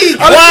any.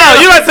 Wow,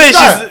 you might say she's.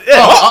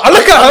 Yeah. I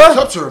look at her. I look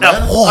up to her,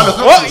 man.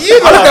 What? You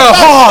I look at her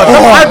hard.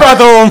 Her eyebrows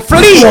are on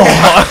fleek.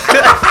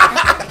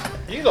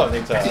 You got to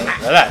think to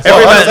her. Relax.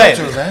 Every Every man's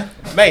man's man.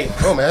 Mate.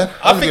 Oh, man.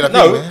 I think,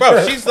 no,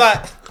 bro, she's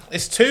like,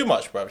 it's too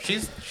much, bro.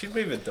 She's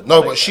moving demonic.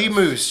 No, but she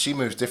moves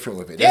different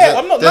with it.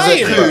 I'm not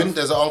lying. There's a Coon,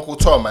 there's an Uncle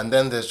Tom, and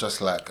then there's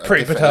just like a Priti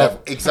different Patel.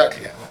 level.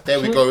 Exactly. There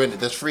we go in.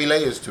 There's 3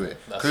 layers to it.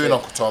 Coon,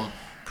 Uncle Tom,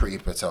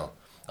 Priti Patel.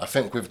 I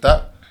think with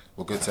that,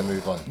 we're good to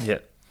move on. Yeah.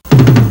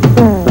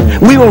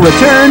 We will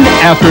return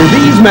after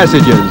these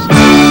messages.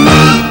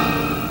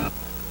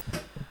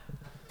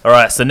 All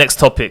right. So next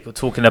topic, we're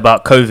talking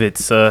about COVID.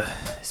 So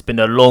it's been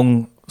a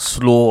long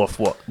slaw of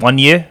what, 1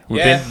 year?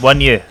 We've been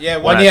 1 year. Yeah,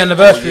 1 year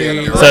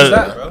anniversary.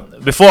 So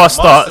before I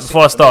start,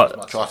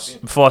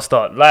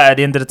 light at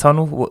the end of the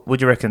tunnel. What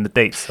do you reckon the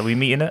dates? Are we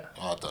meeting it?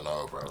 I don't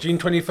know, bro. June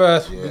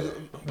 21st.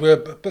 We're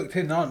booked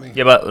in, aren't we?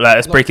 Yeah, but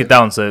let's break it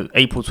down. So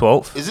April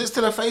 12th. Is it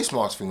still a face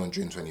mask thing on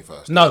June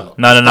 21st? No.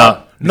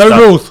 No. No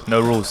rules. No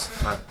rules.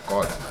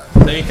 God, man.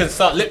 Then you can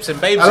start lips and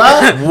babes. Whoa.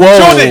 Yes.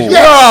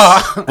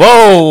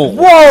 Whoa.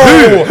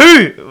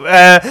 Who?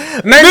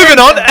 Moving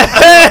on.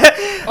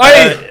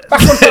 Back on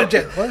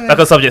subject. Back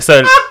on subject.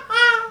 So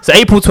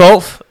April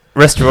 12th,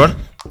 restaurant.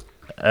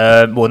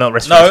 Well, not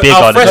restaurant. Beer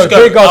gardens.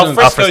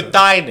 Alfresco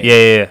dining.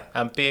 Yeah.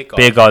 And beer gardens.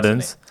 Beer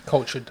gardens.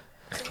 Cultured.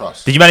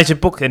 Trust. Did you manage to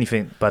book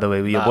anything, by the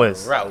way, with your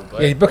boys? Rattle,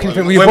 Yeah, you book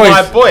anything with your with boys.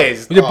 my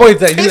boys. With your boys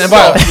that you didn't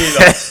invite.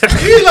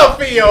 You love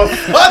me, your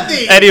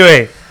funny.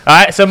 Anyway,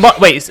 all right. So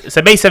May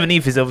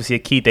 17th is obviously a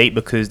key date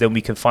because then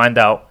we can find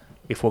out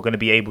if we're going to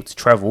be able to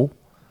travel,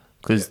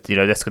 because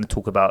that's going to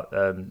talk about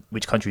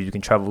which countries you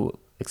can travel,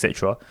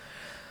 etc.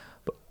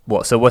 But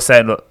What? So we're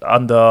saying look,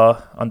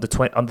 under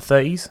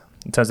 30s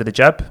in terms of the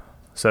jab.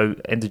 So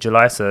end of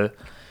July. So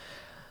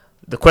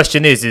the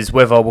question is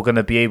whether we're going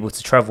to be able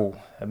to travel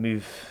and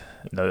move,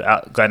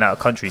 going out of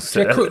countries.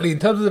 So quickly, in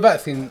terms of the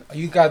vaccine, are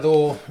you guys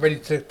all ready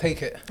to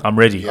take it? I'm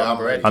ready. Yeah,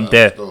 I'm ready. I'm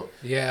there.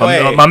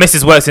 Yeah. My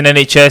missus works in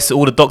NHS.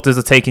 All the doctors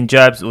are taking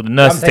jabs. All the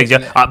nurses taking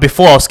jabs.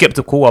 Before I was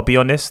skeptical, I'll be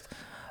honest,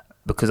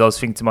 because I was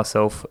thinking to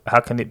myself, how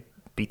can it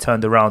be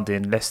turned around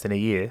in less than a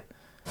year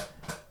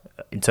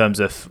in terms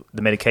of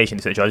the medication,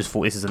 etc. I just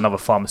thought this is another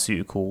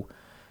pharmaceutical,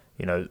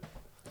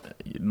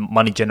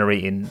 money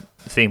generating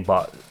thing.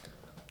 But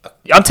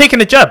I'm taking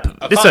the jab.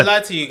 I can't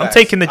lie to you guys. I'm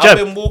taking the jab.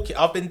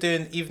 I've been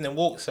doing evening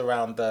walks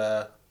around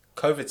the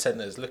COVID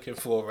centres looking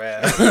for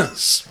my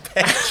days.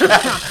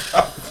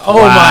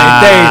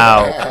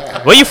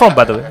 Where you from,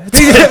 by the way?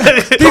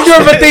 Did you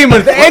have a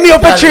demon? Any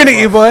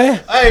opportunity, boy?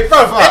 Hey,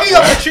 bro, any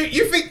opportunity.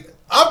 You think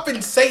I've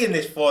been saying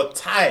this for a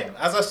time?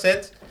 As I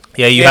said,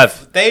 yeah, you if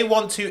have. They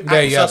want to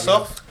axe us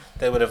off.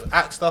 They would have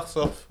axed us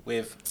off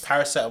with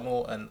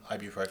paracetamol and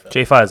ibuprofen.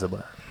 J Pfizer,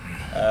 but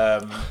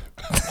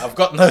I've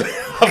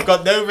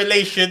got no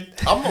relation.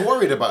 I'm not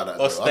worried about that.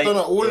 I don't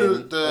know all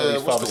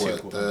the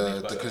pharmaceutical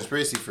the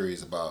conspiracy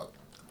theories about.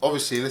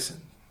 Obviously,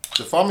 listen,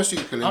 the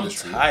pharmaceutical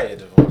industry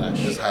tired of all that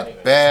has shit.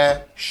 had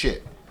bare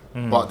shit,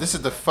 but this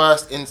is the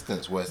first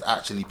instance where it's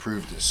actually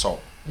proved its soul.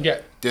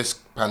 Yeah. This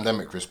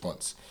pandemic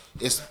response,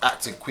 it's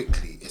acted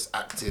quickly. It's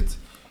acted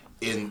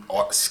in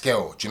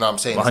scale. Do you know what I'm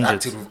saying? 100.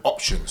 It's acted with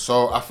options.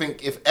 So I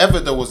think if ever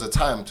there was a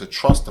time to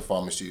trust the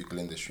pharmaceutical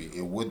industry,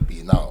 it would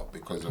be now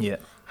because of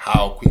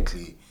how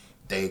quickly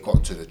they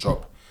got to the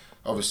job.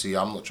 Obviously,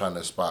 I'm not trying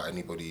to spout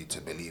anybody to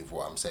believe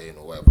what I'm saying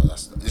or whatever.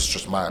 It's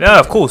just my opinion. Yeah,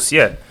 of course,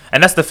 yeah.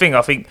 And that's the thing.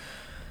 I think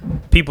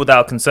people that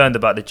are concerned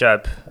about the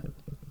jab,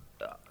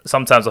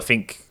 sometimes I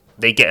think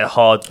they get a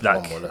hard,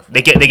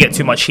 they get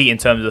too much heat in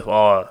terms of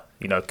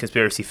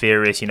conspiracy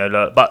theorists,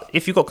 but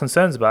if you've got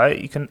concerns about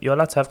it, you're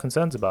allowed to have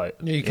concerns about it.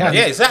 Yeah, you can.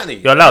 Yeah, exactly.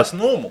 You're allowed. It's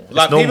normal.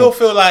 Like normal. people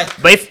feel like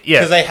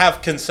because they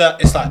have concern.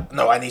 It's like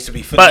no, I need to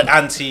be fully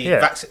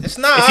anti-vaccine. It's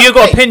not. If you've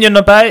got opinion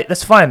about it,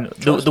 that's fine.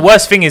 The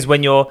worst thing is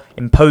when you're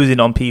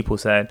imposing on people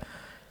saying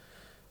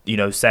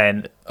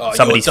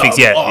somebody thinks,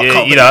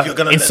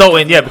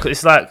 insulting, because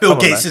it's like Bill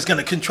Gates is going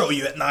to control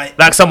you at night.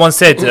 Like someone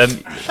said,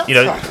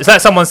 it's like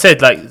someone said,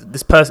 like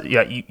this person,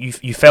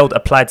 you failed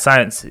applied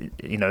science,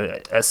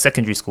 at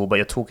secondary school, but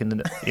you're talking,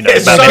 about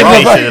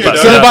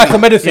medical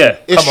medicine. Yeah,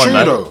 it's true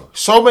though.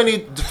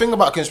 The thing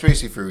about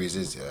conspiracy theories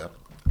is,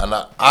 and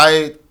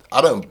I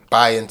don't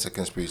buy into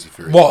conspiracy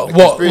theories. Well,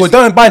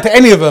 don't buy into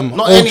any of them.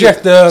 Not any.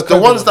 Just the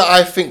ones that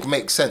I think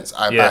make sense,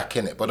 I back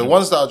in it. But the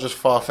ones that are just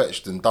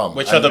far-fetched and dumb,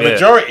 which are the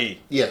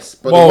majority. Yes,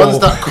 but the ones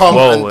that come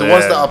and the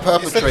ones that are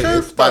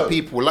perpetrated by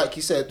people, like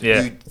you said,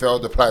 who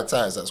failed applied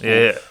science at school.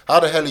 Yeah. How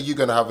the hell are you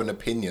going to have an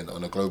opinion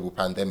on a global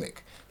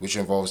pandemic, which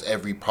involves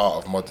every part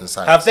of modern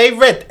science? Have they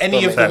read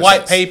any of the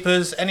white sense.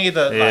 papers, any of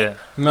the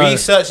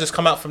research that's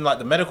come out from like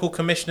the medical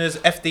commissioners,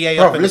 FDA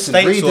up in the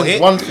States? Reading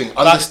is one thing,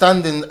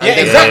 understanding and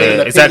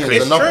exactly.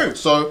 is another. True.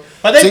 So,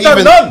 but they've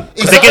done none.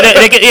 They get,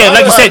 like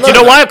you said, do you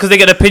know why? Because they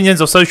get opinions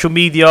of social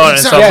media and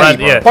stuff like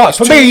that. But it's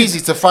for too me,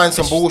 easy to find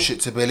some bullshit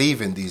to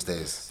believe in these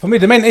days. For me,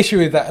 the main issue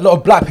is that a lot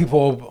of black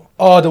people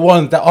are the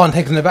ones that aren't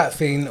taking the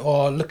vaccine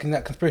or looking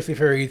at conspiracy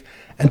theories,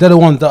 and they're the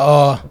ones that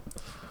are.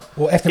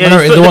 Well, ethnic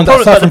minorities are the ones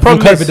that suffer from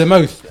COVID the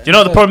most. Do you know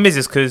what the problem is?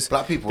 Is because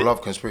black people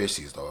love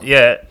conspiracies, though.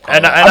 Yeah,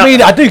 I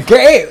mean, I do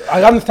get it.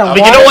 I understand.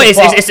 But you know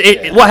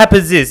what? What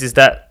happens is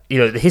that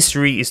the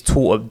history is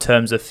taught in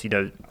terms of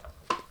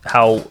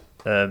how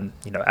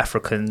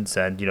Africans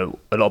and a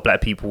lot of black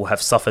people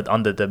have suffered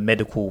under the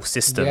medical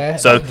system. Yeah.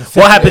 So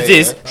what happens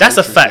is that's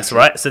a fact,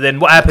 right? So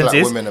then what happens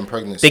is women and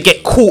pregnancy. They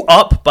get caught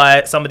up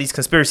by some of these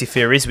conspiracy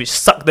theories, which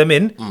suck them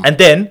in, and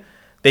then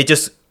they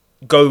just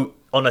go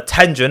on a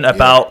tangent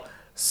about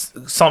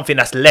something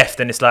that's left,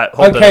 and it's like,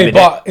 hold on a minute.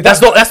 But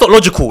that's not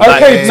logical.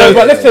 Okay,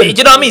 but listen, do you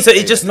know what I mean? So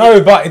it just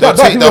they'll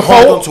take the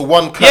hold onto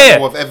one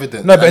kernel of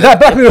evidence. No, but is that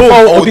black people's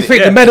fault, or do you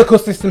think the medical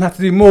system has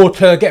to do more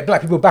to get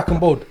black people back on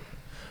board?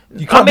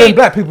 You can't blame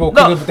black people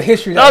because of the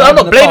history. No, I'm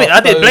not blaming.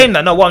 I didn't blame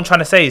that. No, what I'm trying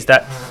to say is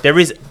that there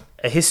is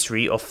a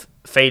history of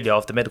failure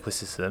of the medical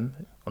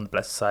system on the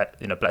black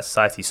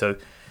society. So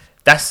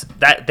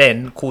that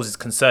then causes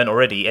concern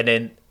already, and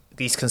then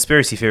these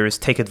conspiracy theorists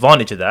take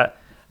advantage of that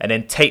and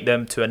then take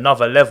them to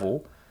another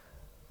level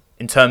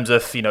in terms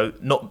of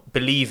not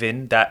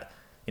believing that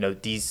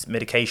these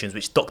medications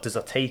which doctors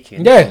are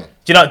taking. Yeah, do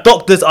you know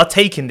doctors are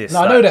taking this?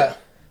 No, I know that.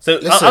 So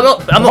listen,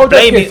 I'm not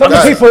blaming. Some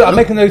people that are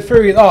making those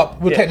theories up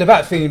will take the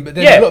vaccine, but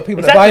there's a lot of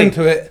people that buy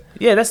into it.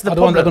 Yeah, that's the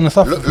problem. They're going to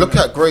suffer. Look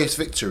at Grace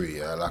Victory.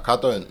 Like I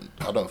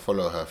don't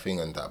follow her thing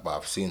and that, but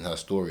I've seen her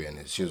story,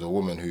 and she was a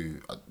woman who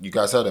you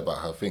guys heard about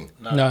her thing.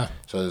 No.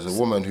 So there's a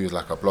woman who's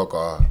like a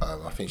blogger.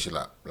 I think she's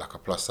like a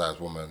plus size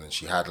woman, and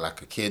she had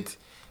like a kid,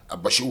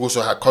 but she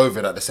also had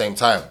COVID at the same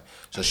time.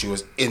 So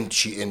they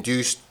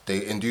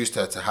induced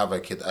her to have a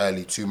kid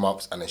early, 2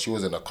 months, and then she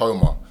was in a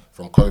coma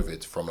from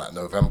COVID from like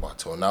November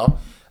till now,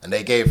 and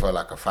they gave her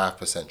like a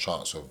 5%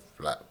 chance of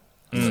like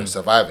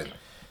surviving.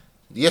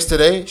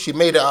 yesterday she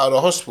made it out of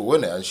the hospital,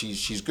 innit? And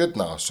she's good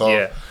now. So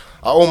Yeah.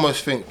 I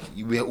almost think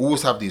we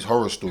always have these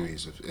horror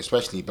stories,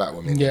 especially black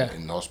women Yeah.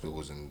 in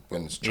hospitals and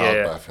when there's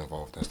childbirth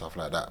involved and stuff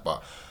like that.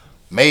 But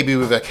maybe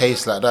with a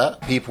case like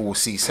that, people will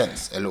see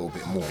sense a little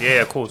bit more.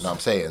 Yeah, of course. You know what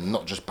I'm saying?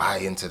 Not just buy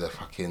into the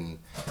fucking...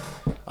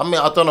 I mean,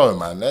 I don't know,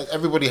 man.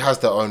 Everybody has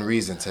their own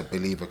reason to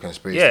believe a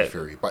conspiracy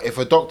theory. But if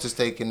a doctor's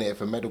taking it,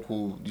 if a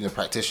medical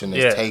practitioner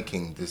is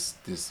taking this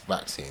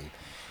vaccine,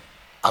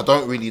 I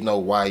don't really know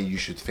why you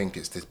should think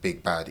it's this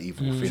big, bad,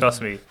 evil thing.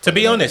 Trust me. To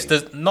be honest,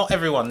 not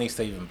everyone needs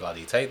to even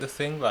bloody take the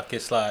thing. Like,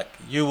 it's like,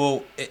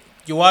 you'll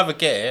either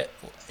get it,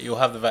 you'll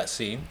have the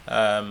vaccine,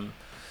 and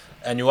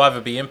you'll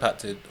either be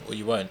impacted or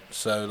you won't.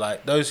 So,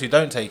 like, those who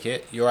don't take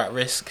it, you're at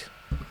risk.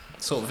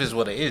 Sort of is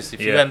what it is.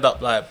 If you end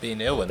up, like,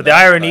 being ill. But the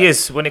irony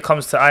is, when it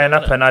comes to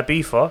INAPA and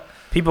Ibiza,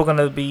 people are going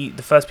to be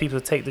the first people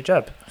to take the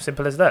jab.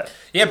 Simple as that.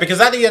 Yeah, because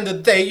at the end of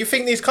the day, you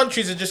think these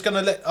countries are just going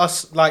to let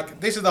us,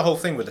 like, this is the whole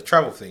thing with the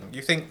travel thing.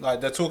 You think,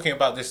 like, they're talking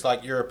about this,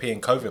 like,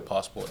 European COVID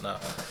passport now.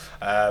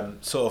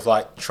 Sort of,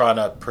 like, trying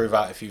to prove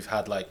out if you've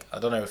had, like, I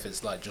don't know if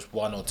it's, like, just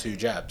 1 or 2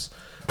 jabs.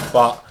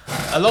 But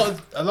a lot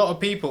of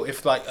people,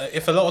 if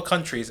a lot of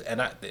countries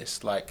enact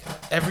this, like,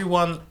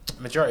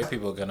 majority of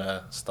people are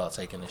gonna start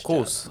taking this. Of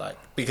course, like,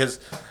 because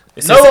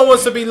no one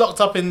wants to be locked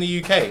up in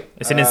the UK.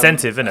 It's an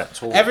incentive, isn't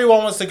it?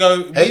 Everyone wants to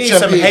go. We need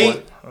some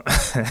hate.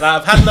 Like,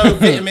 I've had no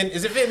vitamin.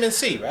 Is it vitamin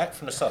C, right,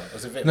 from the sun? Or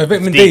is it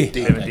vitamin D.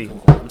 Vitamin D.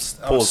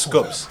 Cool. I'm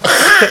scubs.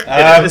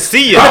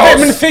 See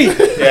Vitamin C.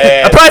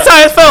 Yeah. Apply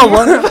science film,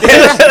 man.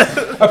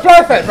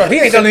 Apply that, bro. He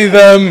ain't done his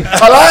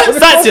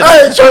That's it.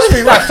 Hey, trust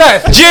me, man.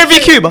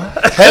 GMVQ, man.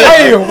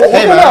 Hey, what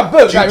that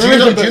book? Like, Do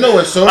you know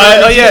where so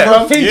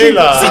yeah. Fiji.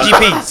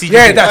 CGP.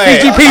 Yeah,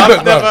 that CGP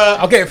book, bro.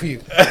 never- I'll get it for you.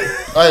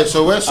 Hey,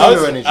 so where's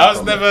solar energy I was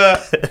from? never.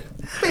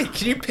 Wait,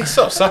 can you piss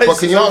off? But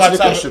can you answer the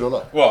question or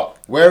not? What?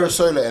 Where is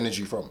solar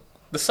energy from?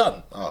 The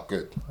sun. Oh,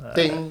 good.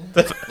 Ding.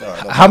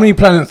 How many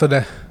planets are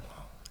there?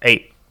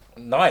 8.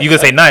 9. You gonna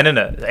say 9,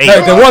 innit? 8.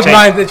 No, there was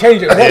 9. They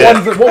changed it.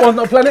 What one's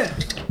not a planet?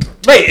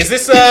 Wait, is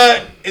this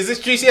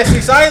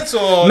GCSE science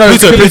or No,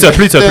 Pluto. Can we- It's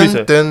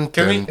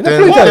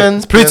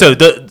Pluto,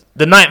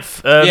 the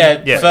 9th.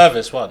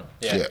 furthest one.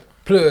 Yeah. Yeah.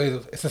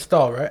 Pluto. It's a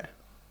star, right?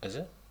 Is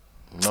it?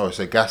 No, it's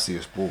a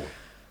gaseous ball.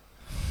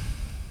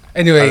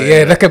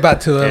 Anyway, let's get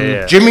back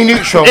to Jimmy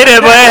Neutron. In it,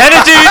 boy. How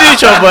did you do,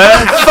 Neutron, boy?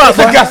 Fuck,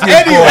 boy.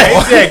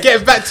 Anyways,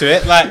 getting back to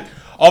it, like,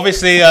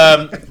 obviously,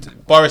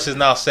 Boris has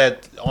now said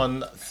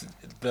on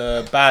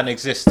the ban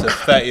exists to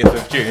 30th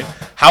of June.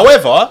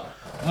 However,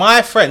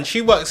 my friend,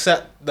 she works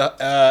at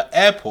the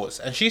airports,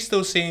 and she's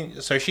still seeing.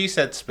 So she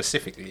said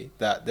specifically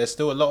that there's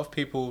still a lot of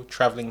people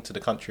traveling to the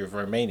country of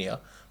Romania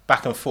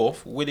back and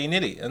forth willy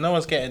nilly, and no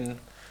one's getting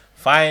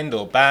fined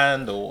or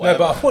banned or whatever.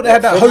 No, but I thought they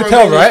had that From hotel,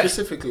 Romania right?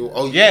 Specifically.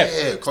 Oh, Yeah.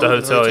 yeah. The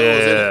hotel,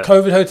 yeah.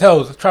 COVID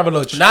hotels,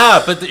 Travelodge.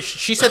 Nah, but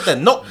she said they're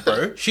not,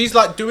 bro. She's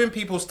like doing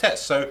people's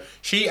tests. So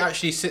she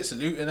actually sits at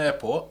Luton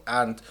Airport,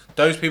 and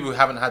those people who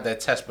haven't had their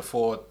test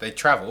before they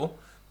travel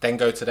then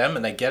go to them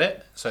and they get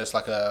it. So it's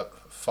like a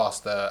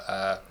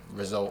faster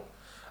result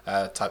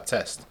type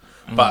test.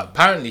 But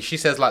apparently she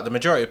says like the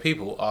majority of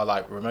people are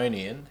like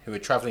Romanian who are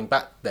traveling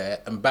back there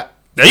and back.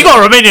 Now, you got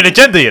a Romanian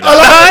agenda, you know. What's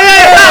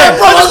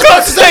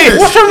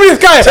wrong with this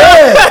guy?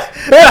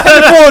 They're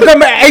before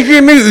them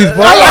Adrian Mutus,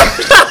 bro.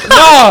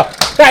 Nah,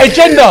 that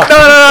agenda.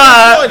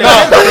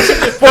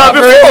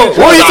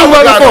 What are you talking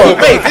about before?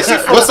 Wait, this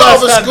is What's the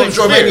other Scottish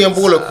Romanian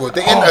baller called?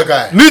 The Inter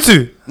guy.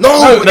 Mutu.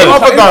 No, the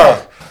other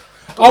guy.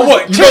 Oh,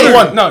 what? You know the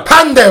one? No.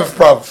 Pandev,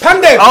 bruv.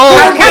 Pandev.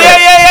 Oh,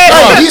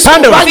 yeah. He's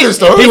from bangers,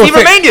 though. Is he was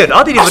sick. Romanian?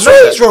 I didn't I even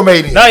swear know he's that.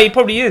 Romanian. No, he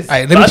probably is.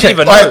 Hey, let me I didn't check.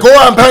 even know. Alright,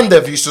 Goran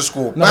Pandev used to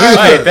score.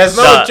 Hey, there's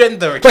no Nah.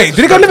 agenda. Wait,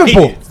 did he go to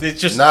Liverpool?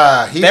 It's just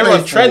Nah, he they're played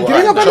on trend. for Did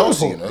he not go to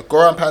Chelsea, you Liverpool?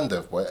 know. Goran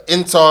Pandev, boy.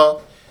 Inter,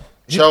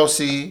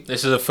 Chelsea.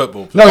 This is a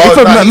football. No, he's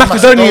from nah, he's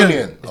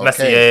Macedonian.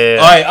 Messi, yeah.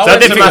 I So went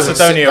didn't to think it was-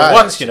 Macedonia Right.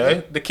 once, you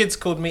know. The kids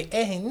called me,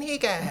 hey,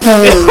 nigga.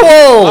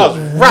 Whoa.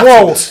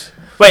 Whoa.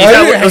 Wait,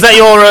 was that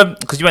your?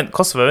 Because you went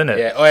Kosovo, innit?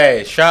 Yeah,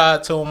 oi, shout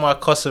out to all my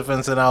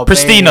Kosovans and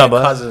Albanian Pristina, bro.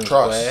 cousins,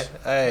 Trust.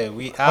 boy. Hey,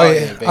 we Oh, out yeah.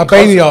 here, baby.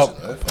 Albania.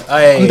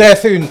 Hey, I'm there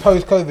soon,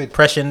 post-COVID.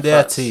 pressing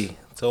dirty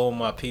to all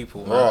my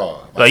people, man. Bro.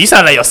 Like, you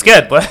sound like you're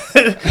scared, boy.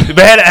 You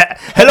better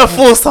hella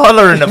forced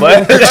hollering, boy.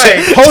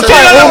 Hold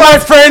tight, all my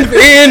friends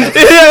in.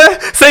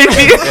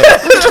 Safety.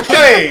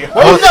 Hey,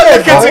 I'm not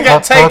looking to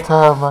get taken.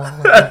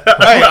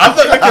 Hey, I'm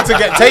not looking to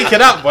get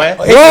taken up, boy.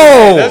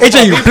 Whoa.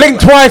 AJ, you blink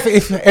twice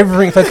if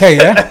everything's okay,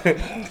 yeah?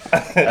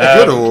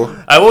 Good or?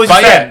 What was you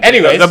But yeah, saying?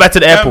 anyways, Go back to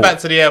the going airport. back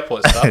to the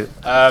airport stuff.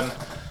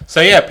 So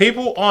yeah,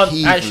 people aren't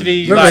He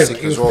actually was like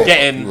sick as well. He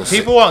getting was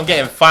people aren't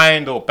getting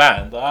fined or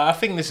banned. I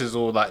think this is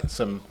all like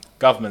some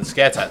government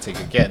scare tactic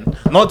again.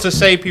 Not to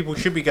say people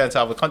should be going to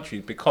other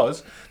countries,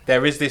 because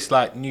there is this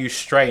like new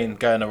strain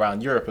going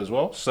around Europe as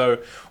well. So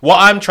what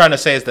I'm trying to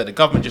say is that the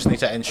government just needs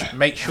to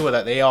make sure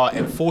that they are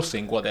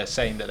enforcing what they're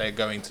saying that they're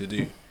going to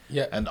do,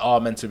 and are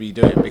meant to be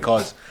doing,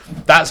 because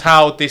that's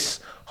how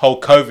this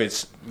whole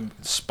COVID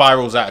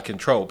spirals out of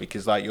control.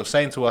 Because like you're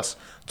saying to us,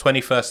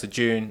 21st of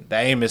June, the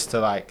aim is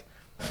to like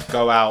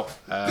go out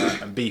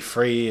and be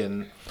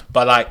free.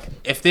 But like,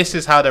 if this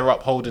is how they're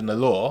upholding the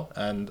law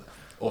and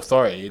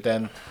authority,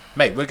 then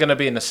mate, we're gonna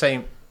be in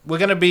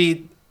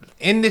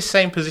this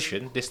same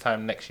position this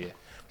time next year.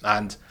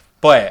 And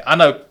boy, I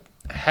know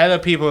hella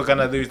people are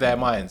gonna lose their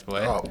minds,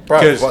 boy. Oh,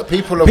 bro, but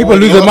people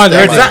lose their minds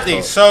already.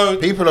 Exactly. So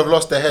people have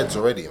lost their heads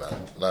already, man.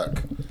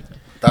 Like,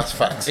 that's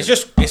facts.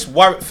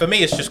 For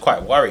me, it's just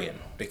quite worrying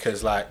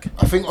because, like,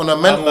 I think on a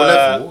mental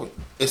level,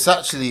 it's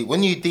actually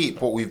when you deep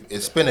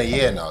it's been a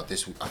year now.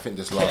 This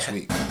last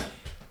week,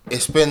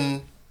 it's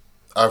been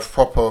a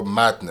proper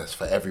madness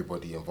for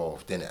everybody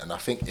involved in it. And I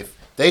think if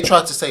they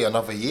tried to say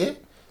another year,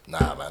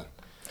 nah, man.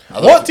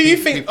 What do you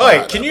think?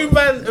 Oi, can you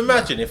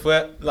imagine if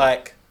we're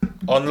like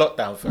on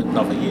lockdown for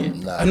another year?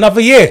 Nah.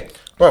 Another year?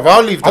 Bro,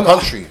 I'll leave the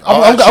country.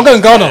 I'm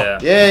going Ghana.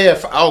 Yeah.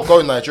 I'll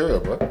go Nigeria,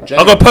 bro.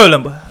 I'll go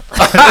Poland, bro.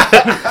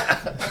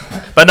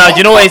 But no,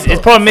 you know what? His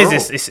problem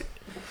is it's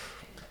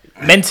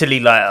mentally,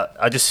 like,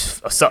 I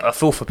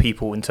feel for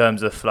people in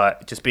terms of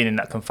like just being in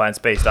that confined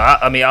space.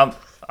 Like,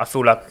 I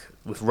feel like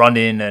with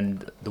running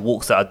and the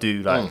walks that I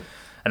do, like,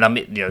 and I'm,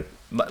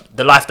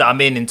 the life that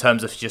I'm in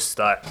terms of just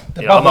like,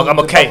 I'm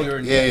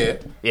okay.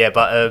 Yeah,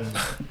 but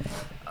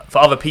for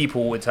other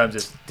people in terms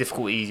of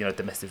difficulties,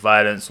 domestic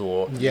violence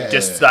or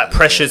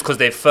pressures because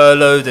they're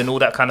furloughed and all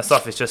that kind of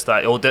stuff. It's just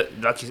like,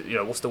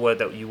 what's the word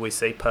that you always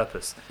say?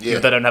 Purpose. Yeah.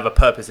 They don't have a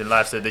purpose in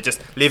life, so they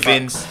just live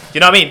in. You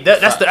know what I mean?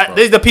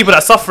 These are the people that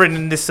are suffering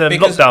in this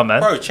lockdown,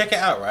 man. Bro, check it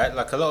out, right?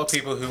 Like a lot of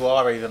people who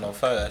are even on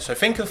furlough. So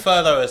think of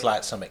furlough as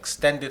like some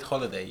extended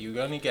holiday. You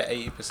only get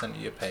 80%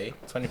 of your pay.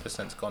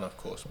 20% is gone, of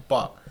course,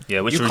 but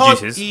which you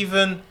reduces.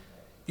 You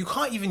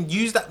can't even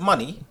use that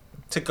money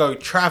to go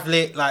travel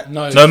it. Like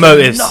no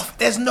motives.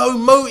 There's no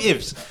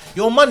motives.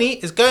 Your money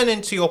is going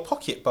into your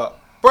pocket, but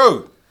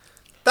bro,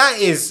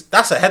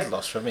 that's a head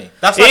loss for me.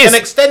 That's like an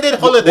extended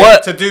holiday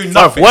to do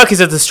nothing. Work is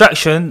a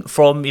distraction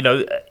from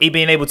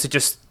being able to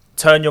just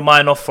turn your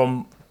mind off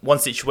from one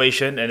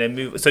situation and then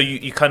move. So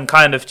you can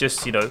kind of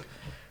just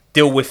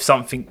deal with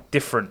something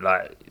different,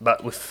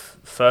 but with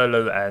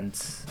furlough and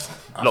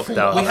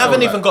lockdown. We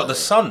haven't even got the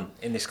sun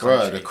in this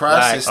country. Bro, the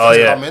crisis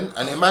is coming.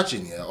 And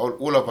imagine,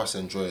 all of us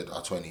enjoyed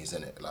our 20s,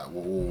 innit? Like,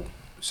 we're all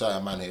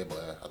certain man here,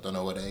 but I don't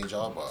know what the age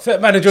are, but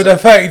certain man enjoyed their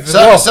 30s as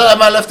well. Certain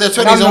man left their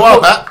 20s a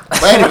while back.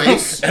 But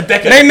anyways,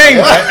 name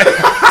names.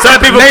 Certain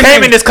people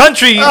came in this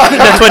country in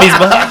their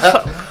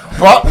 20s,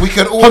 but we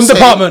can all say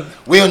department.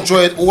 We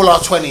enjoyed all our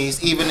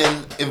 20s, even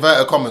in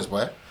inverted commas,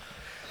 boy.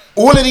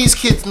 All of these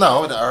kids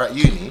now that are at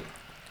uni.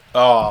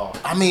 Oh,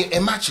 I mean,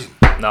 imagine.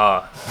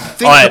 Nah.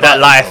 That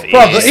life.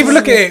 Bro, but even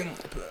look at it.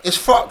 It's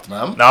fucked,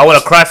 man. No, I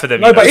want to cry for them.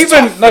 No, but look,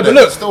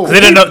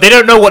 they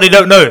don't know what they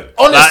don't know.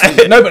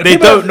 Honestly, but they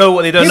don't know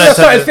what they don't know. People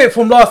started fit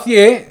from last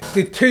year,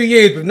 did 2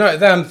 years with no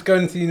exams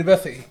going to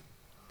university.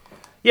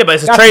 Yeah, but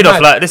it's a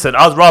trade-off. Like, listen,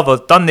 I'd rather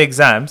done the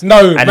exams and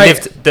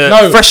lived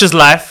the freshers'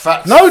 life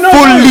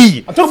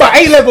fully. I'm talking about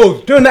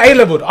A-levels, doing the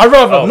A-levels. I'd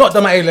rather not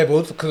done my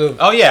A-levels because of...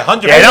 Oh, yeah,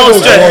 100%. Yeah, that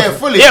was yeah,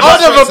 fully. Yeah, but I'd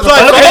have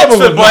applied for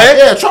Oxford, boy.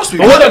 Yeah, trust me.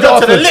 I would have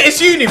gone to the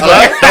latest uni, boy.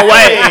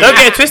 Don't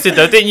get it twisted,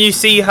 though. Didn't you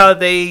see how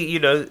they,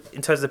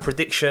 in terms of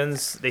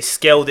predictions, they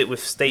scaled it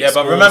with state schools?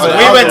 Yeah, but remember,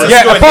 we went to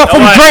school... apart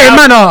from Drayton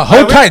Manor.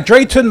 Hold tight,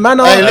 Drayton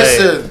Manor. Hey,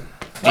 listen.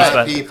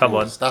 Come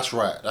on. That's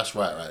right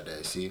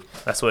there, see?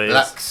 That's what it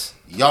is.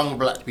 Young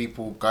black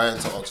people going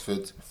to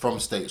Oxford from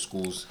state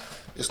schools.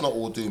 It's not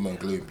all doom and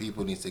gloom.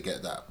 People need to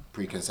get that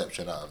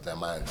preconception out of their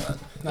mind, man.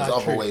 There's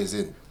other ways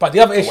in. But the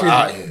other issue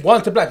is,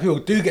 once the black people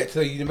do get to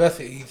the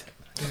universities,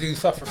 they do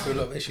suffer through a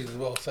lot of issues as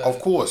well. So.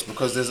 Of course,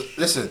 because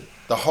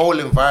the whole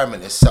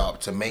environment is set up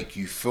to make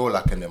you feel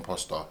like an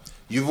imposter.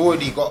 You've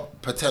already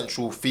got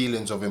potential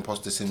feelings of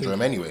imposter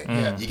syndrome anyway.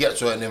 Yeah. You get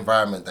to an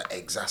environment that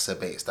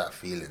exacerbates that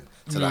feeling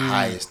to the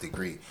highest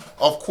degree.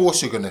 Of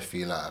course you're going to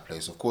feel out of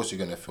place. Of course you're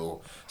going to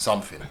feel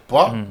something.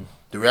 But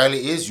the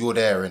reality is you're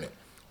there, innit?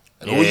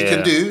 And all you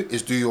can do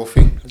is do your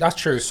thing. That's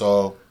true.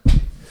 So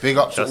big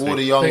up to all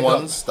the young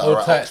ones that are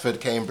at Oxford,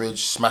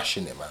 Cambridge,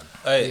 smashing it, man.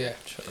 Hey,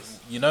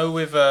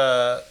 with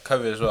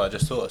COVID as well, I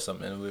just thought of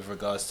something with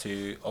regards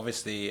to,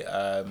 obviously,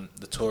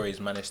 the Tories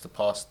managed to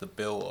pass the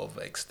bill of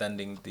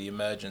extending the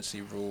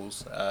emergency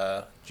rules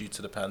due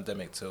to the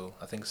pandemic till,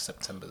 I think,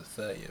 September the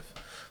 30th.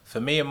 For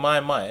me, in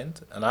my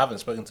mind, and I haven't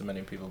spoken to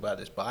many people about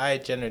this, but I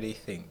generally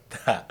think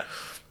that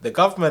the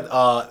government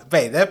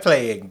they're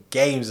playing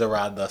games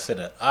around us,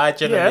 innit? I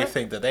generally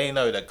think that they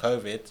know that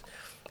COVID,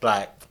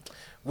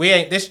 we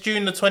ain't this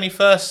June the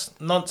 21st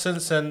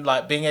nonsense and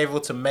being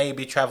able to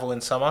maybe travel in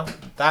summer.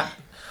 That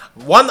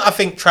one, I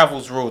think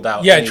travel's ruled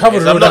out. Yeah,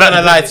 travel's ruled out. I'm not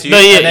gonna lie to you. No,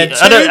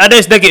 I know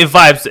it's negative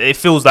vibes. It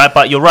feels like,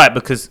 but you're right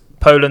because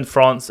Poland,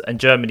 France, and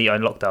Germany are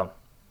in lockdown.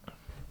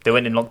 They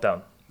went in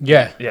lockdown.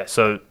 Yeah.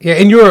 So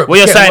in Europe, what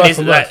you're saying is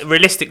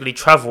realistically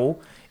travel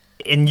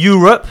in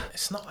Europe.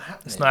 It's not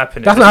happening. It's not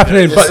happening. That's not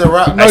happening.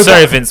 But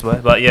sorry, Vince,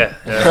 but yeah.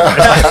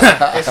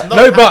 It's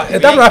not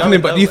that's not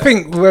happening. But do you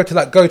think we were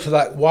to go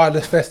to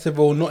Wireless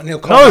Festival, Notting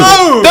Hill?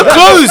 No, they're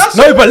closed.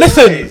 No, but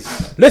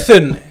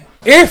listen.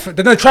 If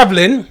they're not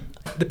travelling,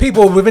 the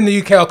people within the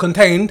UK are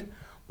contained.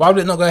 Why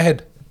would it not go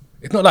ahead?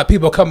 It's not like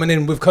people are coming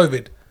in with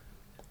COVID.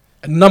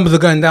 And numbers are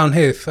going down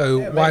here,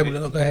 so why would it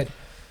not go ahead?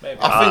 Maybe.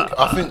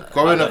 I think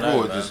going don't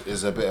know, abroad man.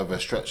 is a bit of a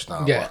stretch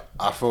now. Yeah.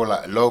 But I feel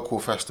like local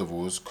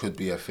festivals could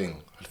be a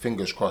thing.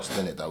 Fingers crossed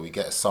in it that we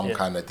get some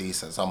kind of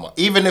decent summer.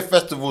 Even if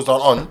festivals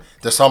aren't on,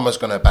 the summer's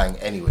gonna bang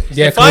anyway.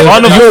 Yeah, If I-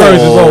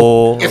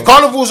 Carnival. If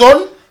carnival's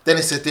on, then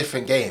it's a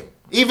different game.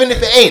 Even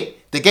if it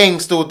ain't, the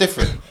game's still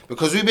different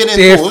because we've been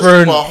indoors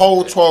Different. for a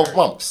whole 12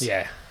 months.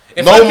 Yeah.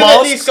 If I No can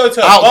at least go masks,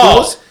 to a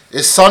outdoors. bar,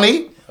 It's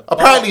sunny.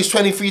 Apparently, it's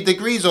 23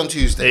 degrees on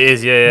Tuesday. It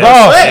is, yeah.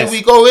 Bro, Where do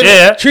we go in?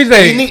 Yeah.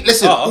 Tuesday. We need,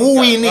 listen, Oh, I'm all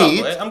we going out,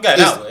 need boy. I'm going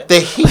is out, boy. the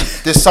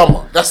heat this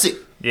summer. That's it.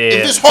 Yeah.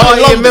 If it's hot in Party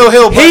in London, Mill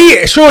Hill, boy.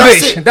 He,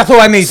 Shoreditch. That's it. That's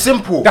all I need.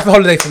 Simple. That's a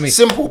holiday for me.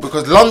 Simple,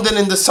 because London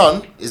in the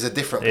sun is a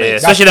different Yeah,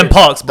 place. especially them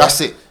parks, bro. That's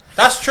it.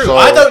 that's true. So-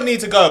 I don't need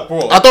to go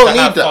abroad. I don't to need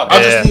have that. fun.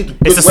 I just need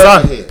good It's the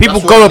weather sun. here. People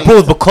That's go what I abroad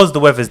need. because the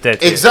weather's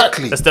dead. here.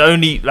 Exactly. That's the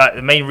only, like,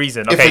 the main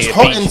reason. If Okay, it's yeah,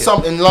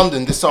 hot beach, in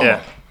London this summer, Yeah.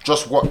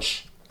 just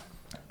watch.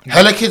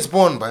 Hella kids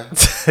born, boy.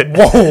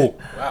 Whoa.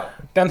 Wow.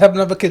 Don't have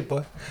another kid,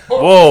 boy.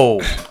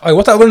 Whoa. Oh,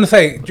 what I want to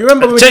say? Do you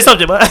remember when? Change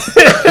subject, man.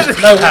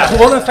 No, I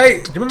want to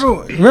say. Do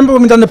you remember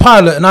when we done the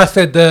pilot and I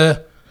said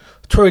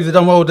Tories have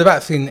done well with the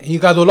vaccine? And you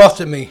guys all laughed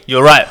at me.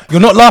 You're right.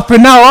 You're not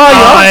laughing now, are you?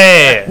 Oh,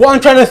 yeah. What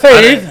I'm trying to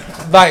say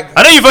is, like,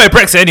 I know you voted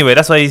Brexit anyway.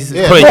 That's why he's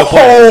Yeah. putting your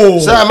point. whoa.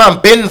 So that man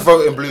been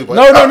voting blue, boy.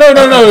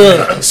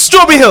 No.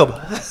 Strawberry Hill.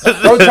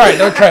 Don't try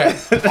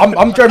it.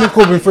 I'm Jeremy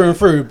Corbyn through and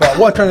through. But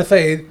what I'm trying to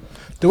say is,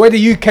 the way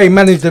the UK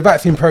managed the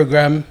vaccine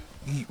program,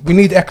 we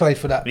need accolades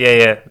for that.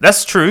 Yeah.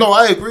 That's true. No,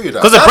 I agree with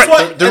that. 'Cause the That's Bre-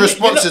 what The and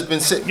response you know- has been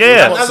sick. Yeah. The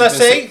And response as I has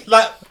been say, sick.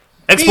 like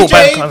Export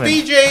ban coming.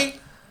 BJ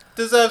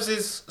deserves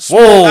his.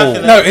 Whoa.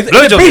 No, it's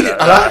Loads it's of BJ. that.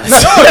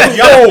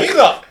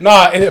 No,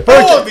 Nah, it's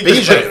Oh, Burger.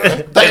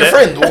 BJ, that your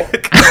friend?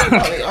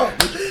 Or?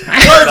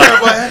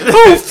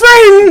 Oh,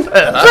 friend.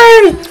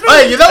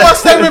 Hey, you know I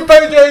stayed with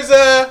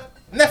Bojo's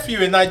nephew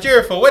in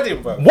Nigeria for a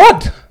wedding, bro.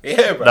 What?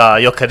 Yeah, bro. Nah,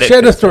 you're connected.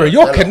 Share the story.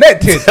 You're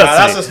connected. Nah,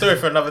 that's a story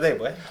for another day,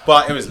 boy.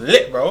 But it was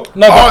lit, bro.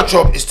 No, Our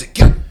job is to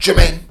get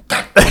Jermaine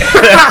down.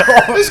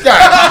 This guy.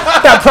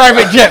 that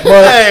private jet, boy.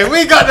 Hey,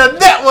 we got the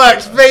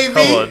networks, baby.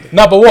 Come on.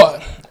 No, but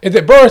what? Is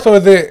it Boris or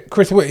is it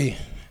Chris Whitty?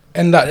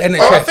 And that NHS.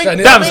 I think-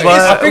 and Damn, I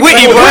man. think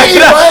Whitty, so. bro.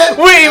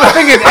 I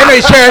think it's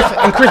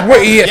NHS and Chris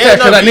Whitty,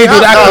 etc. that need all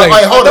the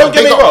accolades. hold Don't on.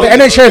 get me Big up wrong. Whitty.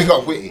 The NHS Big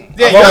up Whitty.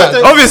 Yeah, you Well, have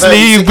to-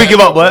 Obviously, you big him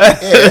up, boy.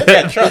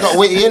 Yeah, trust. we got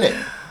Whitty in it.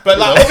 But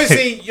like,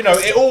 obviously, you know,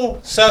 it all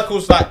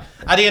circles like.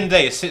 At the end of the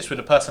day, it sits with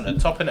the person at the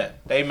top, innit?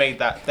 They made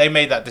that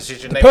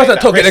decision. The person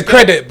that took it the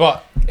credit,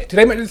 but did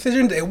they make the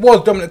decision? It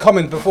was Dominic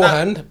Cummings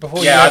beforehand.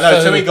 Before Yeah, I you know.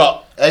 guys, So we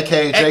got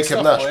AKA X Jacob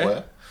stuff, Nash, boy.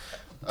 boy.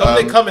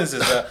 Dominic Cummings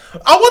is a.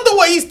 I wonder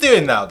what he's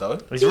doing now, though.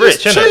 He's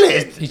rich, isn't chilling.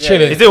 it? He's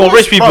chilling. He's doing what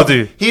rich people Bro,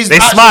 do. he's They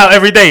actually- smile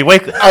every day.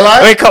 Wake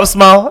up,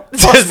 smile.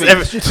 Trust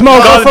me.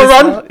 Smile, go for a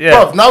run. Smile. Yeah.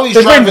 Bruv, now he's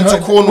The driving ring-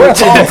 to Cornwall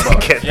Town, bro.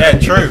 Yeah,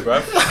 true, bro.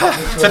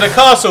 To the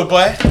castle,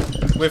 boy,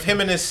 with him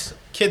and his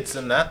kids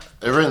and that.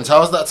 Hey, Rins, how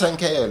was that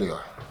 10k earlier?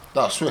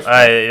 That was swift.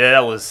 Yeah,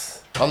 that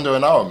was. Under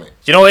an hour, mate.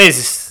 Do you know what it is?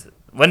 It's,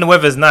 when the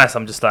weather's nice,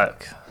 I'm just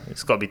like,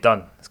 it's got to be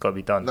done. It's got to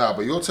be done. Nah,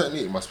 but your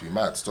technique must be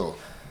mad still.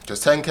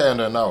 Because 10k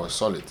under an hour is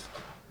solid.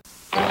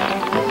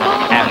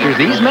 After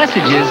these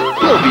messages,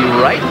 we'll be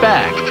right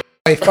back.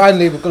 Hey,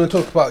 finally, we're going to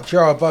talk about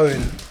Jarrah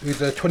Bowen,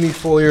 who's a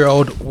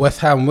 24-year-old West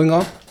Ham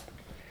winger.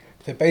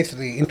 So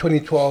basically, in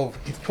 2012,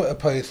 his Twitter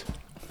post,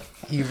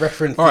 he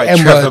referenced the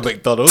N-word.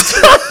 McDonald.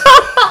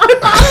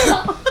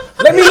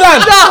 Let me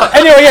land.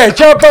 Anyway, yeah,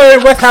 Jarrah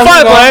Bowen, West Ham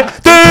Fine, winger. boy.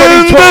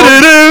 Dun, dun,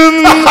 dun,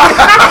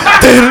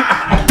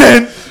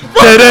 dun,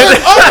 dun,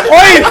 dun.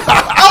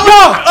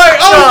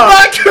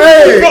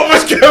 What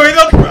was going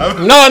on,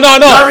 bro?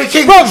 No. Harry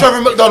King,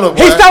 Trevor McDonald,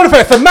 boy. He's sound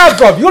effects are mad,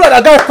 bro. You're like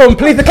that guy from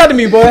Police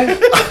Academy, boy.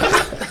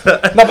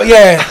 No, but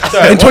yeah,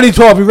 in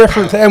 2012 he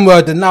referenced the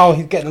N-word and now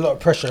he's getting a lot of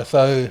pressure.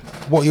 So,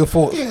 what are your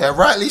thoughts? Yeah,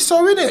 rightly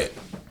so, innit?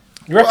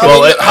 You reckon?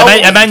 Well, how old was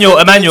he?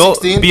 Emmanuel,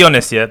 16? be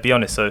honest, yeah, be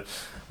honest. So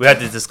we had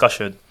this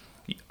discussion.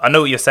 I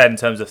know what you're saying in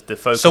terms of the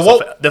focus. So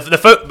what-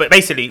 But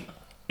basically,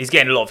 he's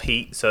getting a lot of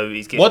heat. So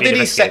he's getting. What being did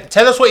he say? investigated.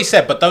 Tell us what he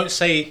said, but don't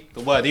say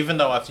the word, even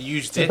though I've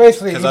used So it.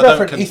 basically, Because I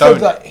don't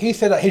condone it. he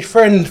said that his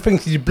friend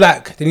thinks he's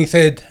black. Then he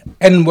said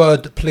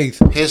N-word, please.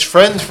 His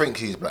friends think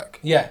he's black.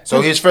 Yeah.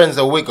 So his friend's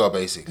a wigger,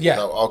 basically. Yeah.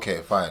 So, okay,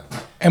 fine.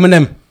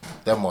 Eminem.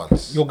 Them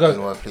ones. You'll go.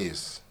 Anyone,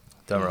 please.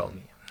 Don't roll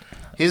me.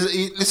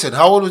 Listen,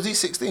 how old was he?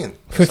 16?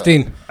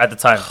 15. At the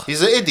time,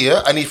 He's an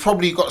idiot, and he's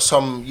probably got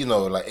some,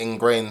 like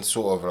ingrained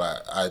sort of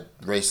like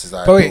racist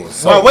But wait,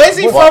 ideals. Well, where's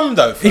he from,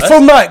 though? He's first?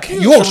 from like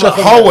Yorkshire.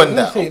 from Hull and Let me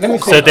that. see, let me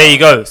see. so there you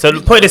go.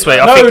 So put it this way.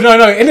 I No.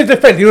 think, In his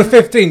defense, he was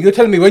 15. You're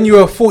telling me when you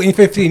were 14,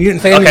 15, you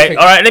didn't say Okay, anything.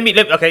 all right.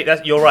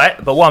 Okay, you're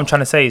right. But what I'm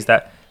trying to say is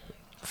that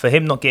for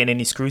him not getting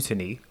any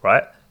scrutiny,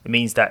 right, it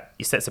means that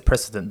he sets a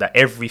precedent that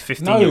every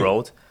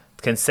 15-year-old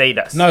can say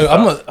that. No,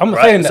 I'm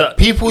not saying that. So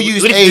People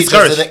use we need to age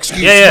discourage. as an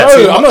excuse. Yeah.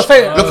 Too No, I'm much. not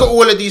saying- Look at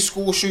all of these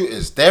school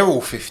shooters. They're all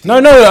 50. No,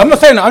 I'm not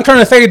saying that. I'm trying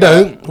to say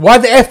though, why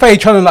the FA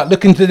trying to like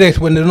look into this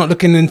when they're not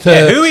looking into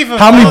who even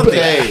how found many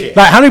this shit?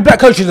 like how many black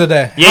coaches are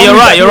there? Yeah, How you're many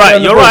right. black people are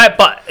on the You're board? right.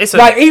 But it's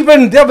Like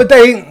even the other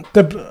day,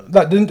 the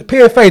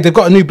PFA they've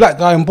got a new black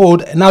guy on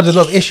board, and now there's a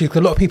lot of issues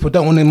because a lot of people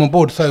don't want him on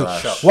board. So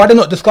why they're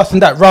not discussing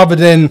that rather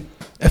than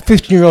a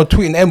 15-year-old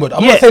tweeting N-word?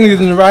 I'm not saying he was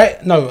in the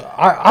right. No,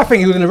 I think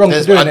he was in the wrong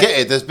for doing I get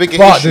it. There's bigger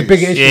But issues. there's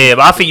bigger issues. Yeah,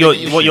 but I think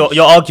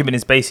your argument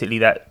is basically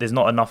that there's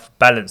not enough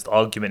balanced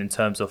argument in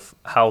terms of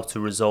how to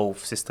resolve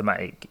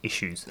systematic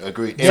issues.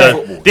 Agree. In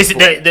So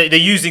football. they're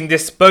using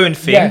this Bowen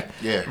thing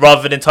Yeah.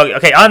 rather than target.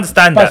 Okay, I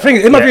understand But that. I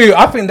think, in my view,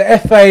 I think the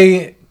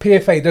FA,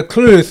 PFA, they're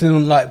clueless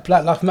in like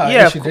Black Lives Matter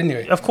Yeah, issues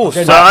anyway. of course.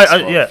 So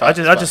Generally. I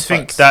just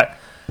think that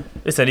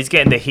listen, he's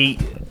getting the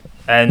heat,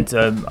 and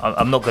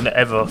I'm not gonna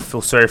ever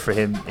feel sorry for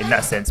him in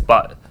that sense.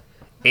 But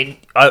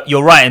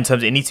you're right in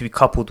terms of it needs to be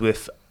coupled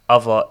with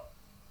other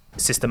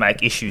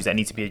systematic issues that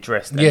need to be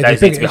addressed. And Yeah, that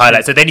the needs to be big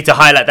highlighted. So they need to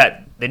highlight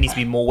that. There needs to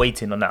be more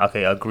weighting on that.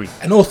 Okay, I agree.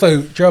 And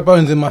also, Joe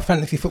Bowen's in my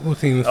fantasy football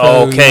team. So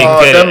Okay,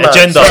 good. them man.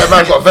 Agenda. That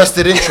man got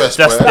vested interest.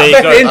 That's bro. there you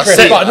Vested go. interest, That's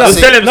it. but That's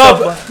Tell it.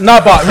 himself.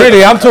 No, but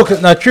really, I'm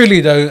talking. No,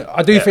 truly though,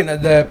 I do think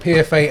that the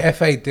PFA,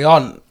 FA, they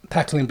aren't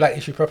tackling black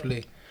issue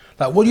properly.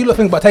 Like, what do you lot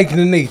think about taking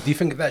the knee? Do you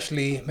think it's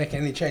actually making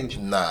any change?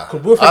 Nah.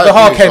 Because Wilfred I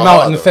Zaha agree with came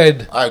out Zaha, and though.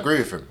 said, I agree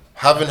with him.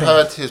 Having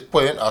heard his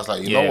point, I was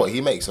like, you know Yeah. what?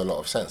 He makes a lot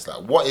of sense.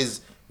 Like, what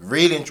is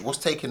really what's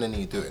taking the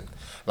knee doing?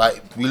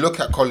 Like, we look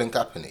at Colin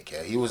Kaepernick.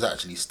 Yeah, he was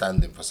actually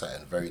standing for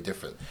something very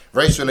different.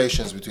 Race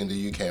relations between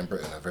the UK and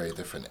Britain are very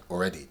different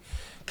already.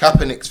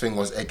 Kaepernick's thing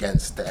was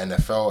against the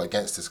NFL,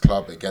 against his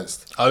club,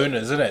 against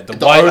Owners, isn't it? The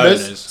the white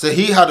owners. owners. So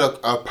he had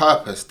a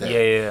purpose there.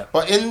 Yeah.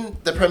 But in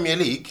the Premier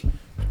League,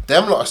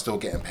 them lot are still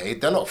getting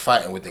paid. They're not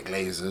fighting with the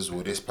Glazers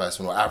or this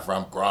person or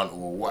Avram Grant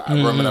or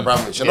whatever, Roman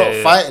Abramovich. They're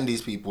not fighting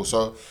these people.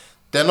 So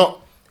they're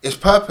not. It's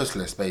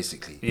purposeless,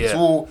 basically. It's Yeah.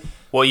 all.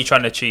 What are you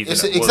trying to achieve?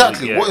 It's innit?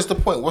 exactly. Yeah. What is the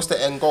point? What's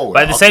the end goal?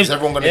 But at the Like, same- is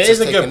everyone going to It just is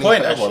a take good knee point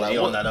forever? actually Like,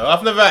 on what- that. Though.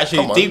 I've never actually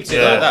Come on. deeped it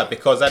Yeah. like that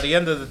because at the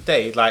end of the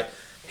day, like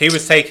he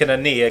was taking a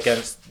knee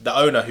against the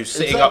owner who's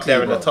sitting up Exactly,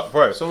 there in the bro. top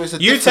row. So it's a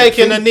You different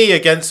taking a thing. knee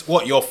against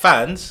what your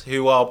fans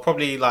who are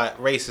probably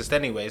like racist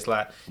anyways.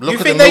 Like Look you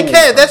at think the they Millwall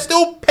care? fans. They're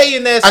still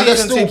paying their And they're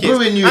season still tickets,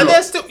 booing you and lot.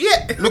 they're still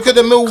Look at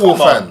the Millwall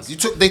Come on. fans.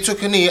 They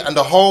took a knee and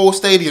the whole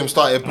stadium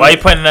started. Why are you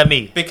pointing at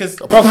me? because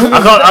bro, I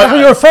can't. that's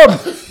where you're from.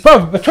 Bro,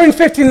 between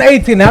 15 and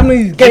 18, how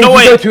many games know you